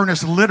fiery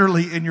furnace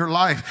literally in your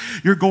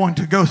life. You're going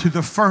to go through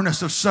the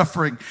furnace of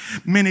suffering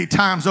many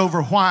times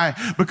over. Why?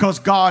 Because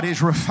God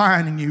is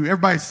refining you.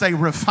 Everybody say,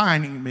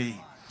 refining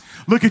me.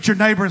 Look at your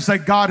neighbor and say,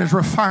 God is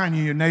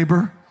refining you,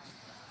 neighbor.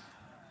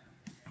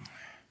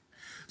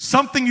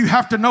 Something you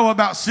have to know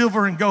about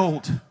silver and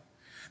gold.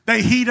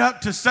 They heat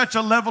up to such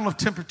a level of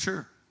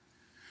temperature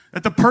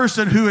that the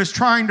person who is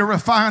trying to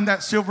refine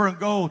that silver and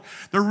gold,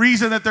 the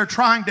reason that they're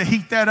trying to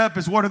heat that up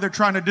is what are they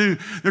trying to do?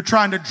 They're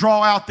trying to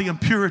draw out the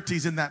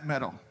impurities in that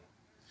metal.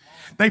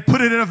 They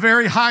put it at a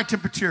very high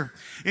temperature.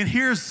 And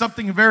here's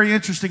something very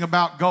interesting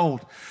about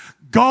gold.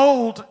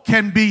 Gold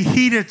can be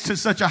heated to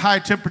such a high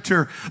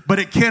temperature, but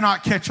it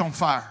cannot catch on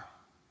fire.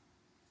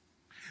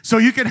 So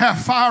you can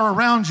have fire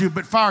around you,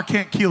 but fire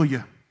can't kill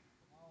you.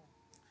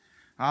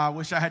 I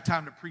wish I had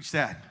time to preach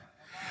that.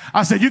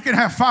 I said, you can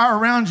have fire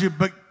around you,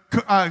 but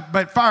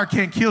fire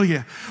can't kill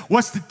you.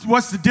 What's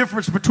the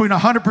difference between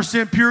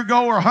 100% pure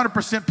gold or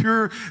 100%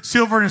 pure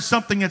silver and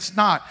something that's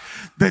not?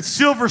 The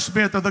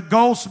silversmith or the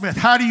goldsmith,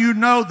 how do you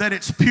know that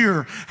it's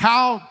pure?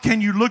 How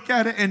can you look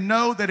at it and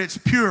know that it's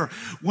pure?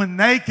 When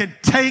they can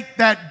take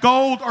that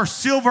gold or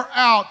silver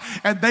out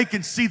and they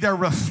can see their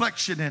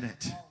reflection in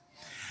it.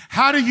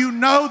 How do you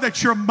know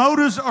that your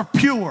motives are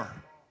pure?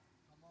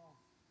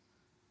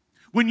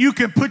 When you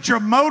can put your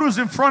motives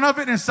in front of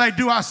it and say,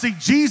 do I see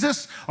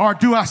Jesus or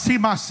do I see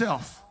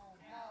myself?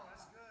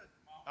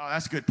 Oh,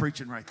 that's good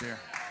preaching right there.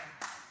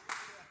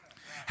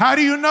 How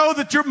do you know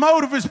that your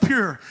motive is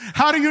pure?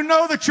 How do you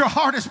know that your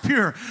heart is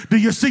pure? Do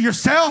you see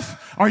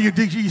yourself or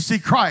do you see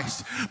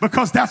Christ?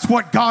 Because that's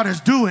what God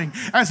is doing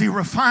as he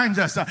refines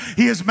us.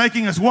 He is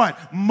making us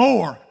what?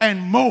 More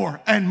and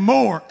more and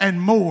more and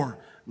more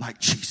like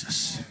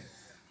Jesus.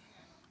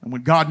 And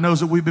when God knows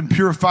that we've been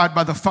purified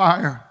by the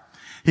fire,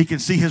 he can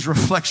see his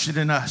reflection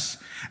in us,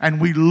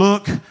 and we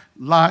look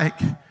like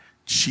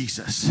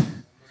Jesus.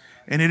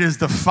 And it is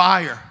the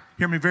fire,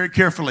 hear me very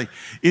carefully,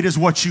 it is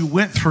what you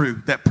went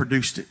through that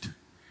produced it.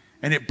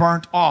 And it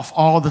burnt off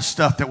all the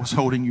stuff that was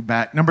holding you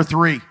back. Number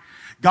 3,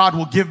 God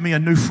will give me a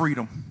new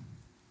freedom.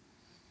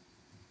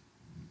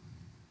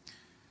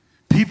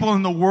 People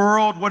in the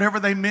world, whatever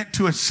they meant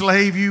to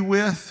enslave you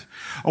with,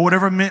 or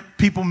whatever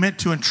people meant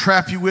to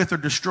entrap you with or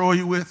destroy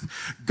you with,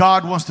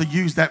 God wants to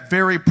use that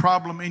very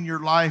problem in your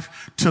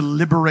life to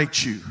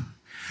liberate you,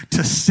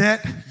 to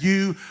set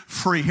you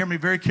free. Hear me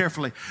very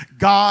carefully.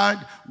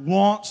 God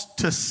wants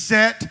to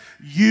set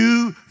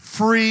you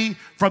free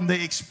from the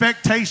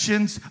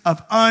expectations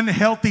of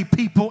unhealthy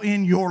people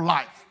in your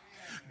life.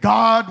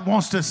 God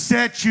wants to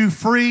set you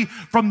free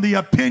from the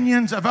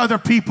opinions of other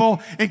people,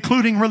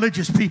 including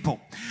religious people.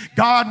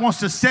 God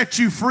wants to set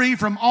you free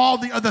from all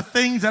the other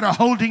things that are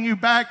holding you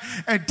back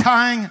and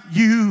tying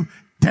you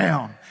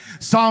down.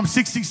 Psalm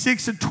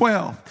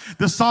 66:12,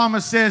 the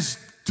psalmist says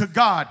to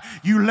God,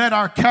 you let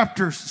our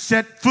captors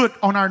set foot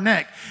on our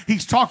neck.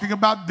 He's talking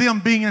about them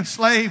being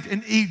enslaved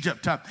in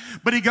Egypt.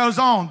 But he goes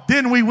on,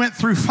 then we went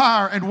through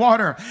fire and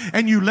water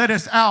and you led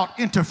us out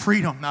into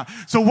freedom.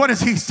 So what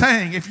is he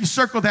saying? If you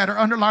circle that or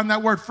underline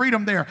that word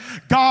freedom there,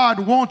 God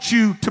wants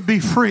you to be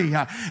free.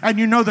 And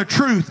you know the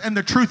truth, and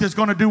the truth is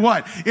going to do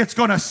what? It's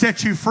going to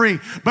set you free.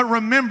 But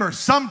remember,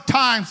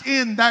 sometimes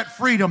in that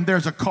freedom,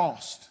 there's a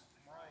cost.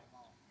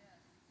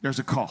 There's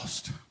a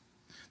cost.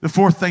 The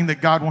 4th thing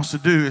that God wants to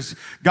do is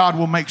God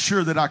will make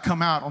sure that I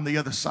come out on the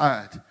other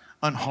side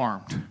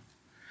unharmed.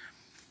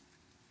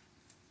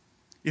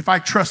 If I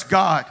trust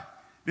God,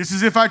 this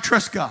is if I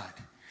trust God,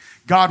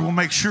 God will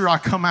make sure I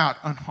come out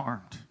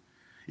unharmed.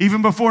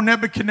 Even before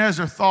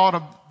Nebuchadnezzar thought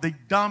of the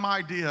dumb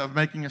idea of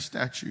making a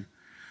statue,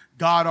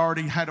 God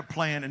already had a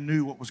plan and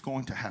knew what was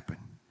going to happen.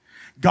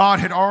 God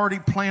had already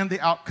planned the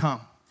outcome.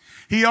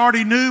 He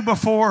already knew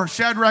before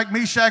Shadrach,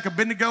 Meshach,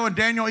 Abednego, and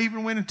Daniel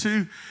even went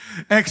into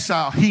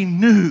exile. He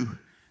knew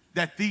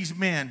that these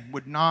men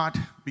would not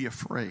be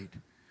afraid.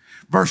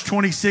 Verse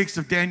 26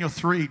 of Daniel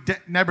 3,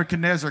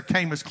 Nebuchadnezzar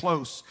came as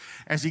close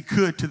as he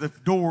could to the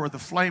door of the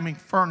flaming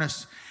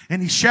furnace,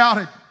 and he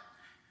shouted,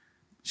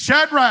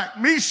 Shadrach,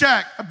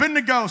 Meshach,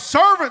 Abednego,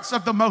 servants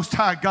of the Most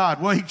High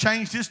God. Well, he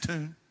changed his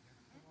tune,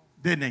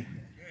 didn't he?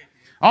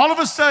 All of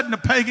a sudden, a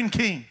pagan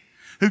king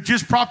who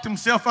just propped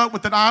himself up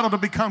with an idol to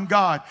become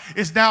God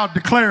is now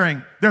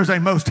declaring there's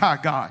a Most High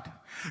God.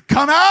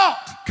 Come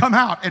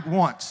out at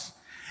once.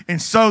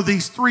 And so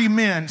these 3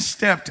 men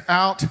stepped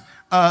out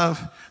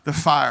of the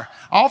fire.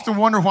 I often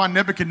wonder why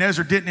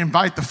Nebuchadnezzar didn't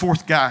invite the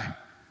 4th guy.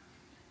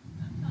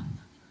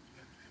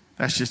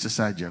 That's just a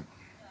side joke.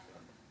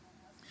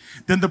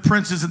 Then the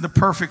princes and the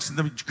prefects and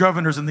the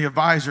governors and the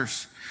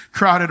advisors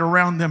crowded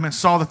around them and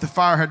saw that the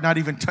fire had not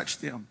even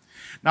touched them.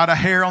 Not a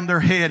hair on their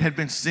head had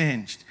been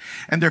singed,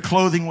 and their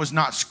clothing was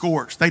not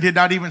scorched. They did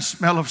not even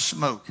smell of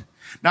smoke.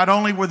 Not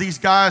only were these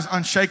guys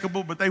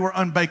unshakable, but they were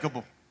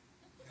unbakeable.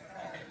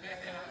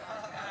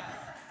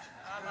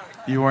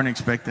 You weren't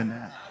expecting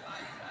that.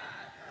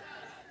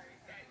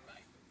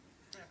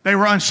 They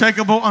were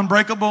unshakable,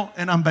 unbreakable,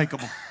 and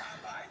unbakeable.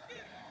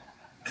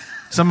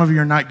 Some of you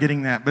are not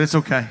getting that, but it's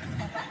okay.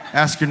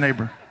 Ask your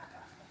neighbor.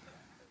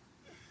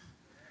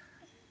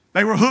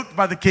 They were hooked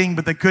by the king,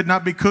 but they could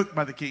not be cooked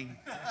by the king.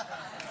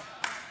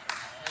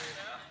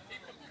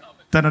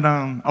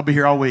 Dun-dun-dun. I'll be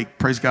here all week.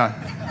 Praise God.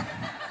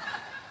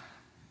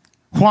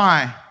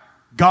 Why?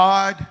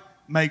 God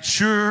made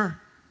sure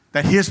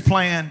that his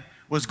plan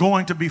was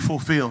going to be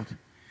fulfilled.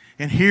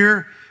 And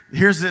here's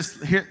this.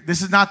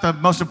 This is not the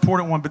most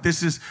important one, but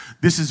this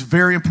is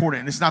very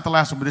important. This is not the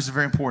last one, but this is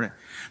very important.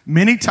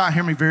 Many times,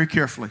 hear me very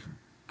carefully,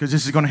 because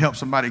this is going to help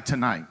somebody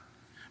tonight.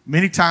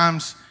 Many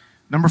times,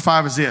 number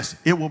 5 is this: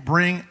 it will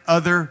bring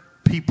other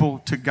people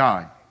to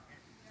God.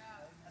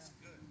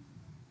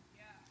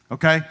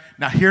 Okay?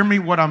 Now hear me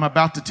what I'm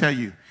about to tell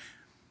you.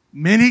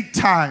 Many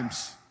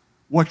times,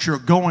 what you're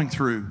going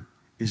through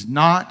is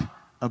not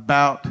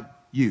about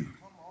you.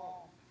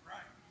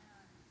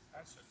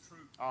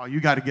 Oh,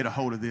 you got to get a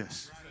hold of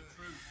this.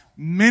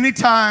 Many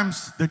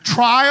times, the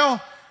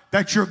trial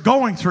that you're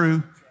going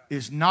through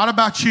is not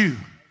about you.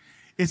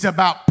 It's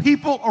about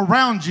people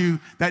around you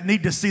that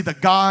need to see the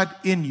God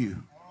in you.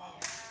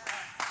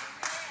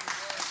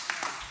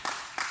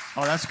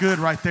 Oh, that's good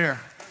right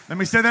there. Let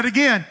me say that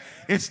again.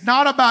 It's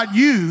not about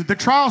you. The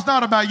trial's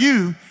not about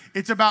you.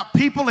 It's about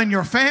people in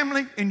your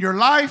family, in your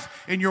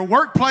life, in your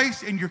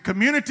workplace, in your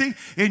community,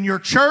 in your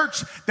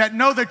church that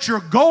know that you're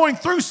going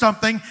through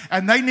something,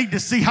 and they need to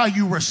see how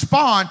you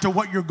respond to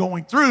what you're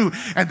going through,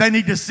 and they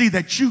need to see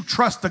that you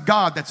trust the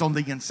God that's on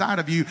the inside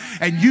of you,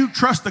 and you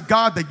trust the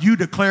God that you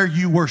declare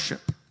you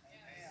worship.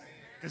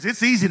 Because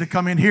it's easy to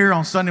come in here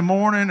on Sunday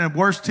morning and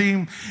worship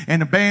team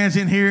and the band's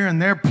in here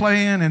and they're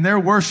playing and they're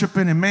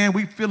worshiping and man,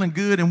 we feeling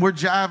good and we're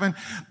jiving.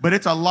 But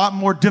it's a lot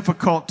more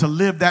difficult to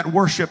live that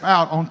worship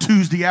out on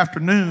Tuesday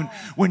afternoon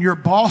when your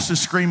boss is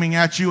screaming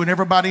at you and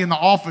everybody in the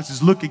office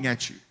is looking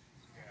at you.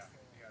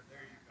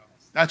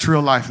 That's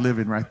real life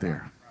living right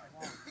there.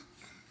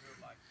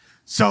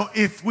 So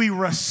if we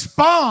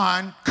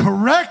respond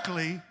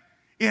correctly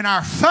in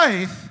our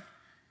faith,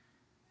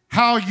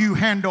 how you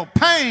handle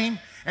pain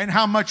and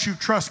how much you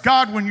trust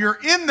God when you're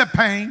in the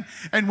pain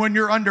and when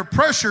you're under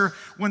pressure,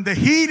 when the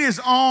heat is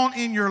on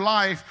in your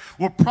life,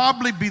 will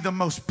probably be the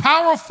most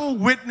powerful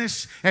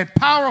witness and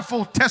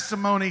powerful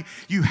testimony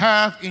you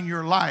have in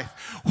your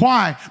life.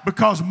 Why?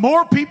 Because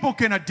more people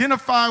can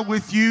identify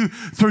with you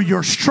through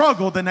your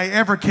struggle than they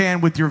ever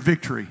can with your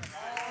victory.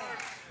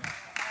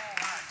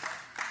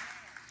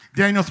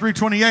 Daniel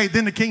 3:28,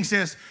 then the king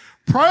says,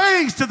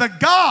 praise to the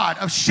God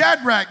of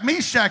Shadrach,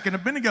 Meshach, and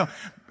Abednego.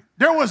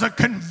 There was a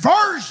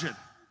conversion.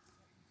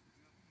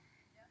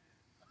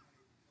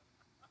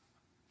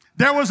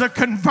 There was a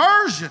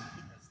conversion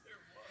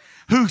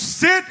who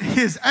sent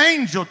his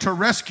angel to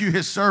rescue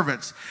his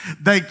servants.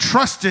 They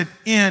trusted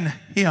in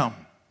him.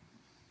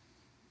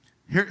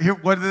 Here,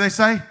 what did they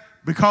say?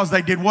 Because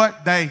they did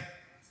what? They,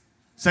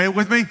 say it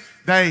with me,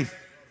 they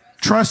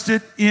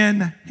trusted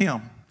in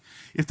him.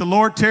 If the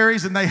Lord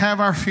tarries and they have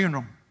our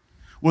funeral,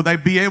 will they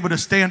be able to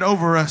stand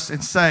over us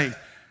and say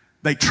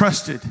they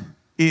trusted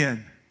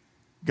in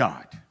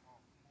God?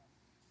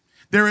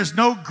 There is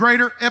no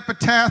greater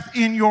epitaph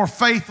in your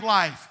faith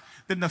life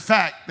than the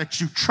fact that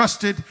you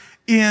trusted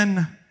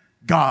in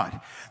God.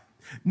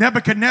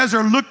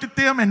 Nebuchadnezzar looked at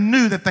them and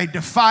knew that they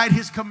defied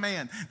his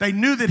command. They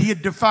knew that he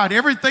had defied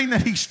everything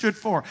that he stood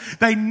for.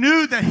 They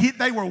knew that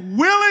they were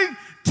willing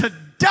to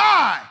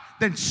die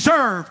than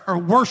serve or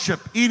worship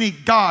any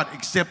God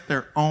except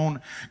their own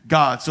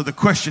God. So the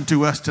question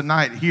to us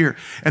tonight here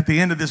at the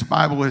end of this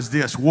Bible is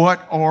this: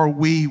 what are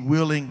we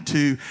willing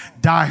to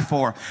die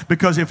for?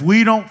 Because if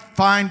we don't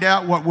find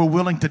out what we're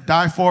willing to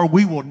die for,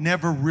 we will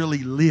never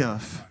really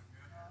live.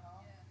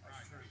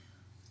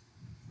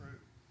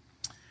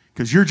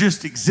 Because you're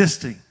just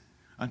existing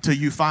until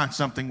you find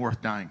something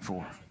worth dying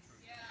for.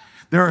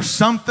 There are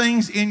some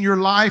things in your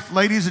life,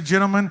 ladies and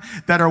gentlemen,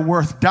 that are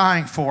worth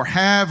dying for.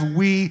 Have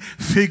we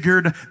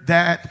figured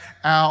that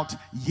out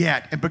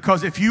yet? And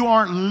because if you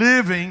aren't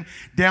living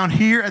down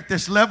here at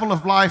this level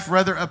of life,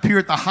 rather up here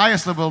at the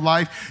highest level of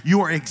life,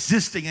 you are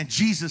existing. And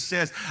Jesus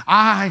says,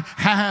 I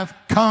have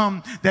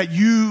come that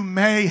you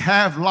may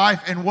have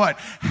life and what?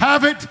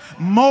 Have it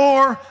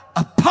more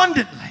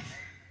abundantly.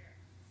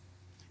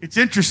 It's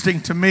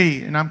interesting to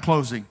me, and I'm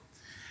closing.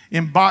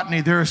 In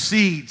botany, there are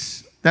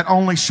seeds that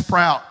only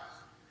sprout.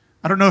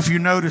 I don't know if you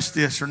noticed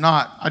this or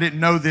not. I didn't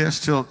know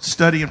this till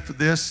studying for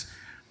this.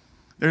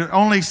 There are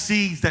only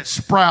seeds that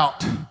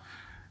sprout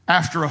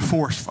after a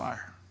forest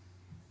fire.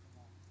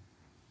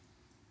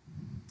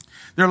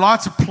 There are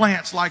lots of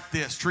plants like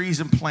this, trees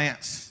and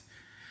plants.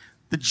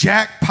 The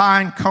jack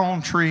pine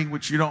cone tree,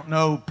 which you don't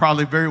know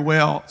probably very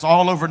well, it's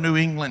all over New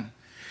England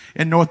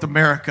in North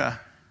America.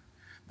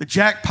 The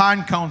jack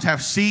pine cones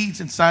have seeds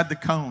inside the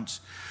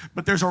cones,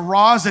 but there's a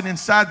rosin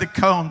inside the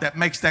cone that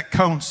makes that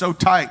cone so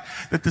tight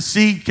that the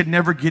seed can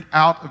never get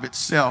out of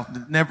itself,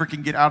 it never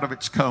can get out of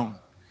its cone.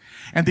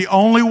 And the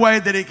only way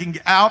that it can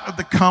get out of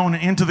the cone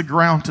and into the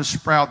ground to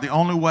sprout, the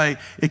only way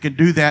it can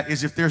do that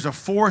is if there's a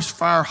forest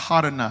fire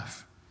hot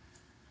enough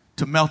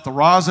to melt the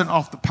rosin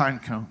off the pine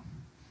cone.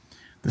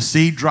 The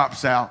seed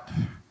drops out.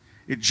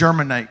 It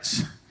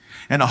germinates.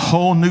 And a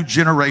whole new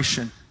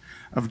generation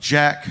of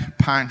jack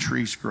pine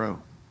trees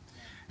grow.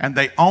 And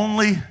they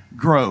only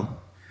grow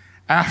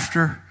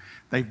after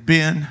they've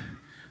been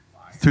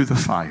through the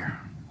fire.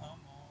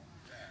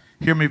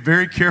 Hear me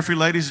very carefully,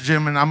 ladies and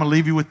gentlemen. I'm going to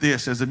leave you with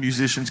this as the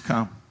musicians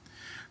come.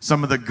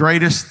 Some of the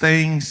greatest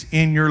things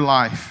in your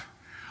life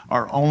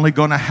are only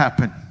going to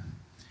happen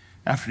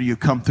after you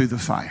come through the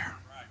fire.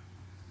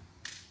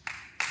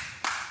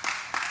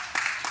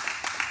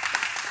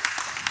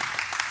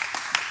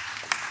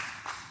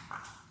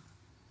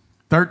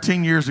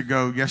 13 years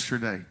ago,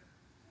 yesterday,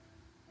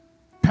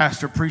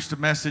 pastor preached a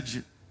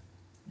message.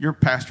 Your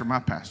pastor, my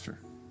pastor,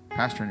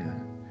 Pastor Neither,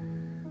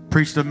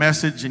 preached a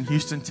message in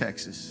Houston,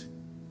 Texas.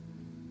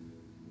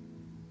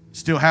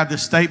 Still have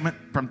this statement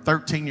from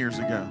 13 years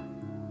ago.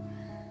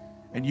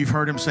 And you've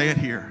heard him say it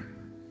here.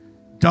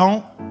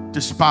 Don't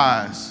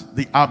despise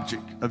the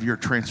object of your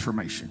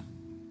transformation.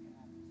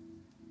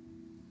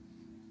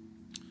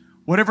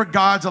 Whatever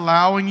God's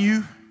allowing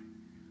you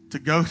to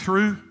go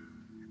through,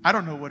 I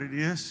don't know what it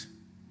is.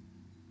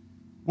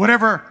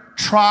 Whatever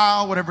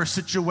trial, whatever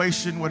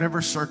situation,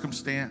 whatever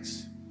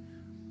circumstance,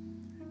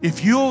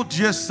 if you'll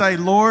just say,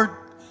 Lord,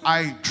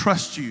 I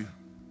trust you.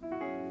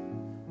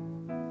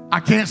 I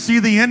can't see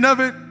the end of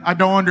it. I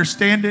don't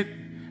understand it.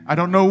 I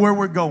don't know where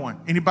we're going.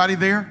 Anybody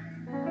there?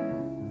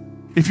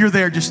 If you're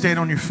there, just stand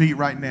on your feet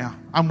right now.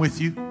 I'm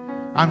with you.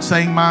 I'm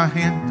saying my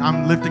hand.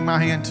 I'm lifting my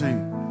hand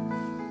too.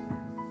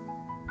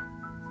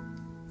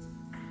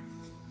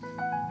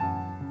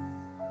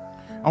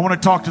 I want to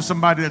talk to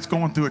somebody that's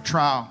going through a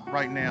trial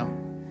right now,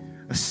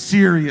 a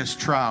serious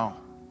trial.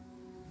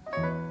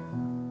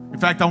 In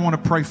fact, I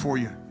want to pray for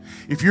you.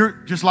 If you're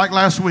just like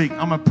last week,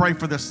 I'm going to pray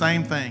for the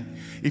same thing.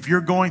 If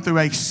you're going through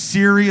a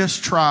serious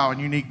trial and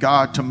you need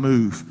God to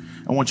move,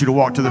 I want you to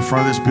walk to the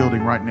front of this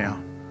building right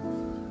now.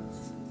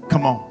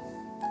 Come on.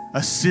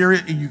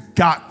 You've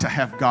got to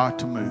have God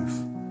to move.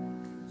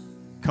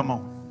 Come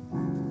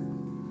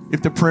on.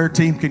 If the prayer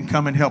team can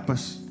come and help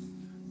us,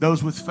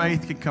 those with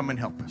faith can come and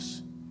help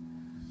us.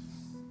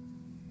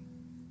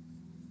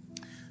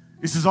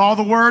 This is all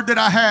the word that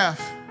I have.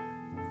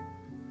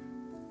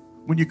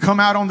 When you come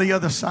out on the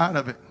other side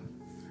of it,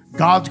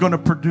 God's going to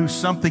produce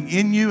something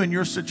in you and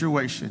your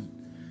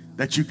situation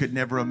that you could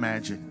never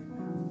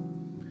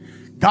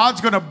imagine. God's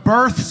going to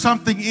birth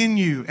something in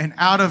you and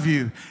out of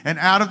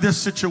this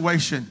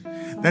situation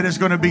that is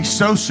going to be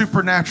so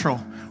supernatural.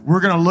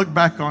 We're going to look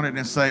back on it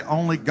and say,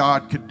 only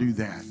God could do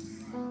that.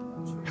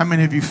 How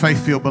many of you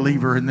faith-filled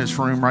believer in this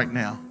room right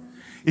now?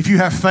 If you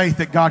have faith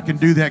that God can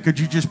do that, could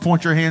you just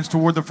point your hands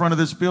toward the front of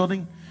this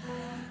building?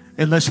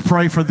 And let's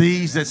pray for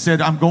these that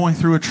said, I'm going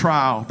through a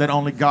trial that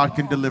only God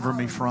can deliver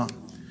me from.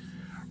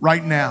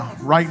 Right now,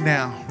 right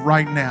now,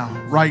 right now,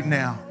 right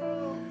now.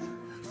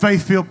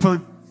 Faith-filled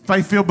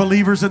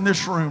believers in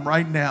this room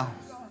right now.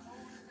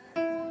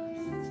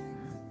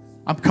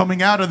 I'm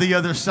coming out of the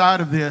other side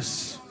of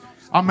this.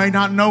 I may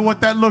not know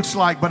what that looks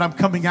like, but I'm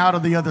coming out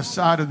of the other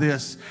side of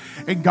this.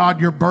 And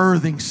God, you're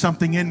birthing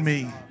something in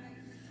me.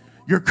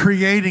 You're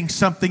creating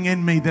something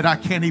in me that I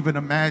can't even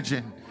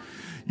imagine.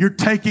 You're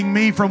taking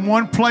me from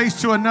one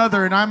place to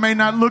another, and I may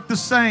not look the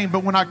same,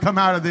 but when I come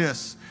out of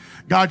this,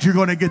 God, you're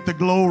going to get the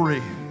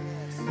glory,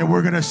 and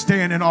we're going to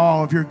stand in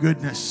awe of your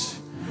goodness.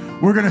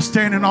 We're going to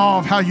stand in awe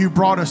of how you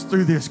brought us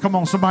through this. Come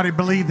on, somebody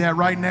believe that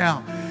right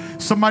now.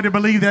 Somebody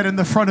believe that in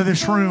the front of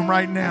this room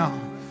right now.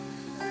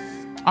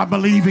 I'm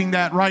believing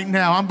that right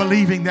now. I'm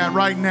believing that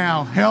right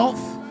now. Health,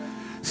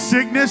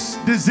 sickness,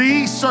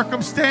 disease,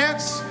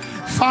 circumstance,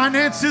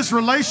 finances,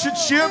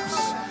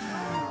 relationships,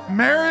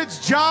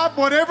 marriage, job,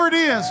 whatever it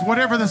is,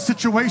 whatever the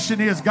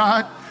situation is,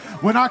 God,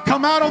 when I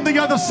come out on the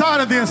other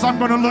side of this, I'm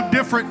going to look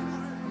different.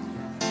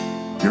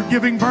 You're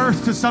giving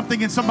birth to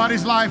something in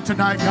somebody's life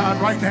tonight,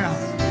 God, right now.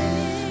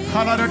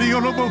 I'm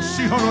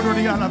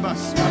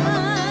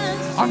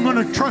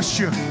going to trust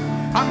you.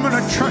 I'm going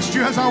to trust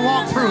you as I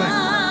walk through it.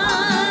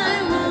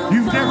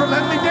 You've never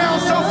let me down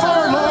so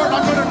far, Lord.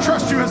 I'm going to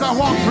trust you as I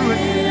walk through it.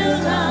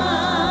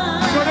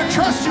 I'm going to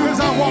trust you as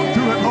I walk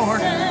through it,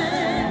 Lord.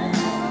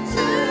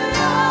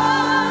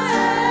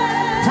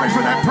 Pray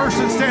for that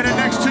person standing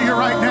next to you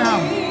right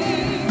now.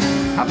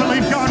 I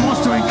believe God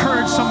wants to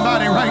encourage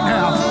somebody right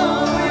now.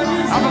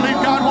 I believe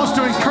God wants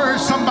to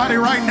encourage somebody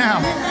right now.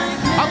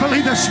 I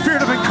believe the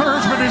spirit of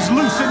encouragement is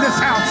loose in this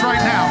house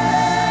right now.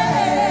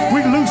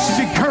 We loose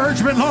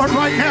encouragement, Lord,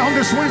 right now on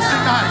this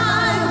Wednesday night.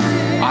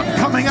 I'm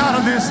coming out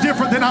of this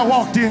different than I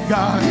walked in,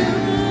 God.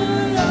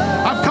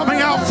 I'm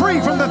coming out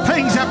free from the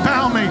things that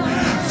bound me,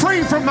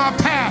 free from my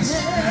past,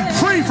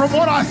 free from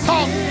what I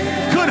thought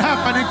could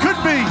happen and could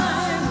be.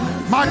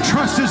 My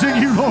trust is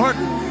in you, Lord.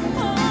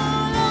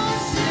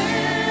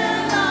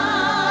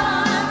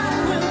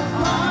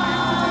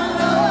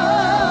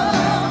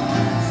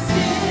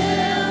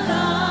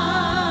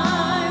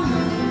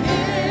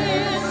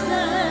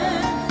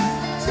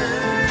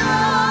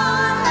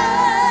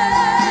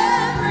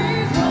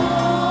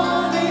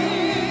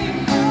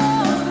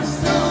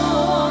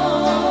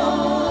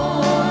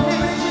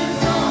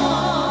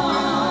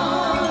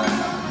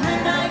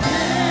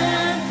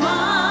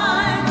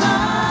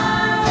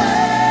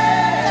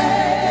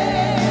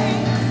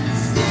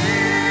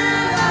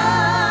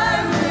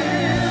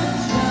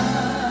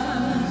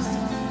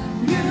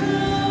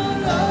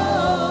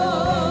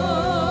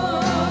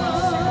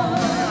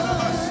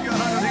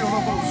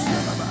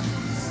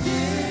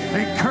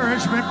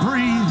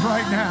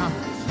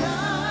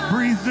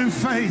 Breathe new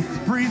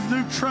faith. Breathe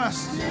new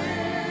trust. Lord,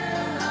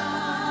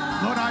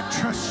 I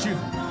trust you.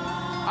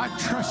 I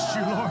trust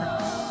you, Lord.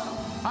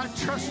 I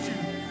trust you.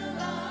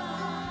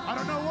 I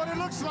don't know what it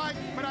looks like,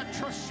 but I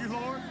trust you,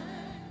 Lord.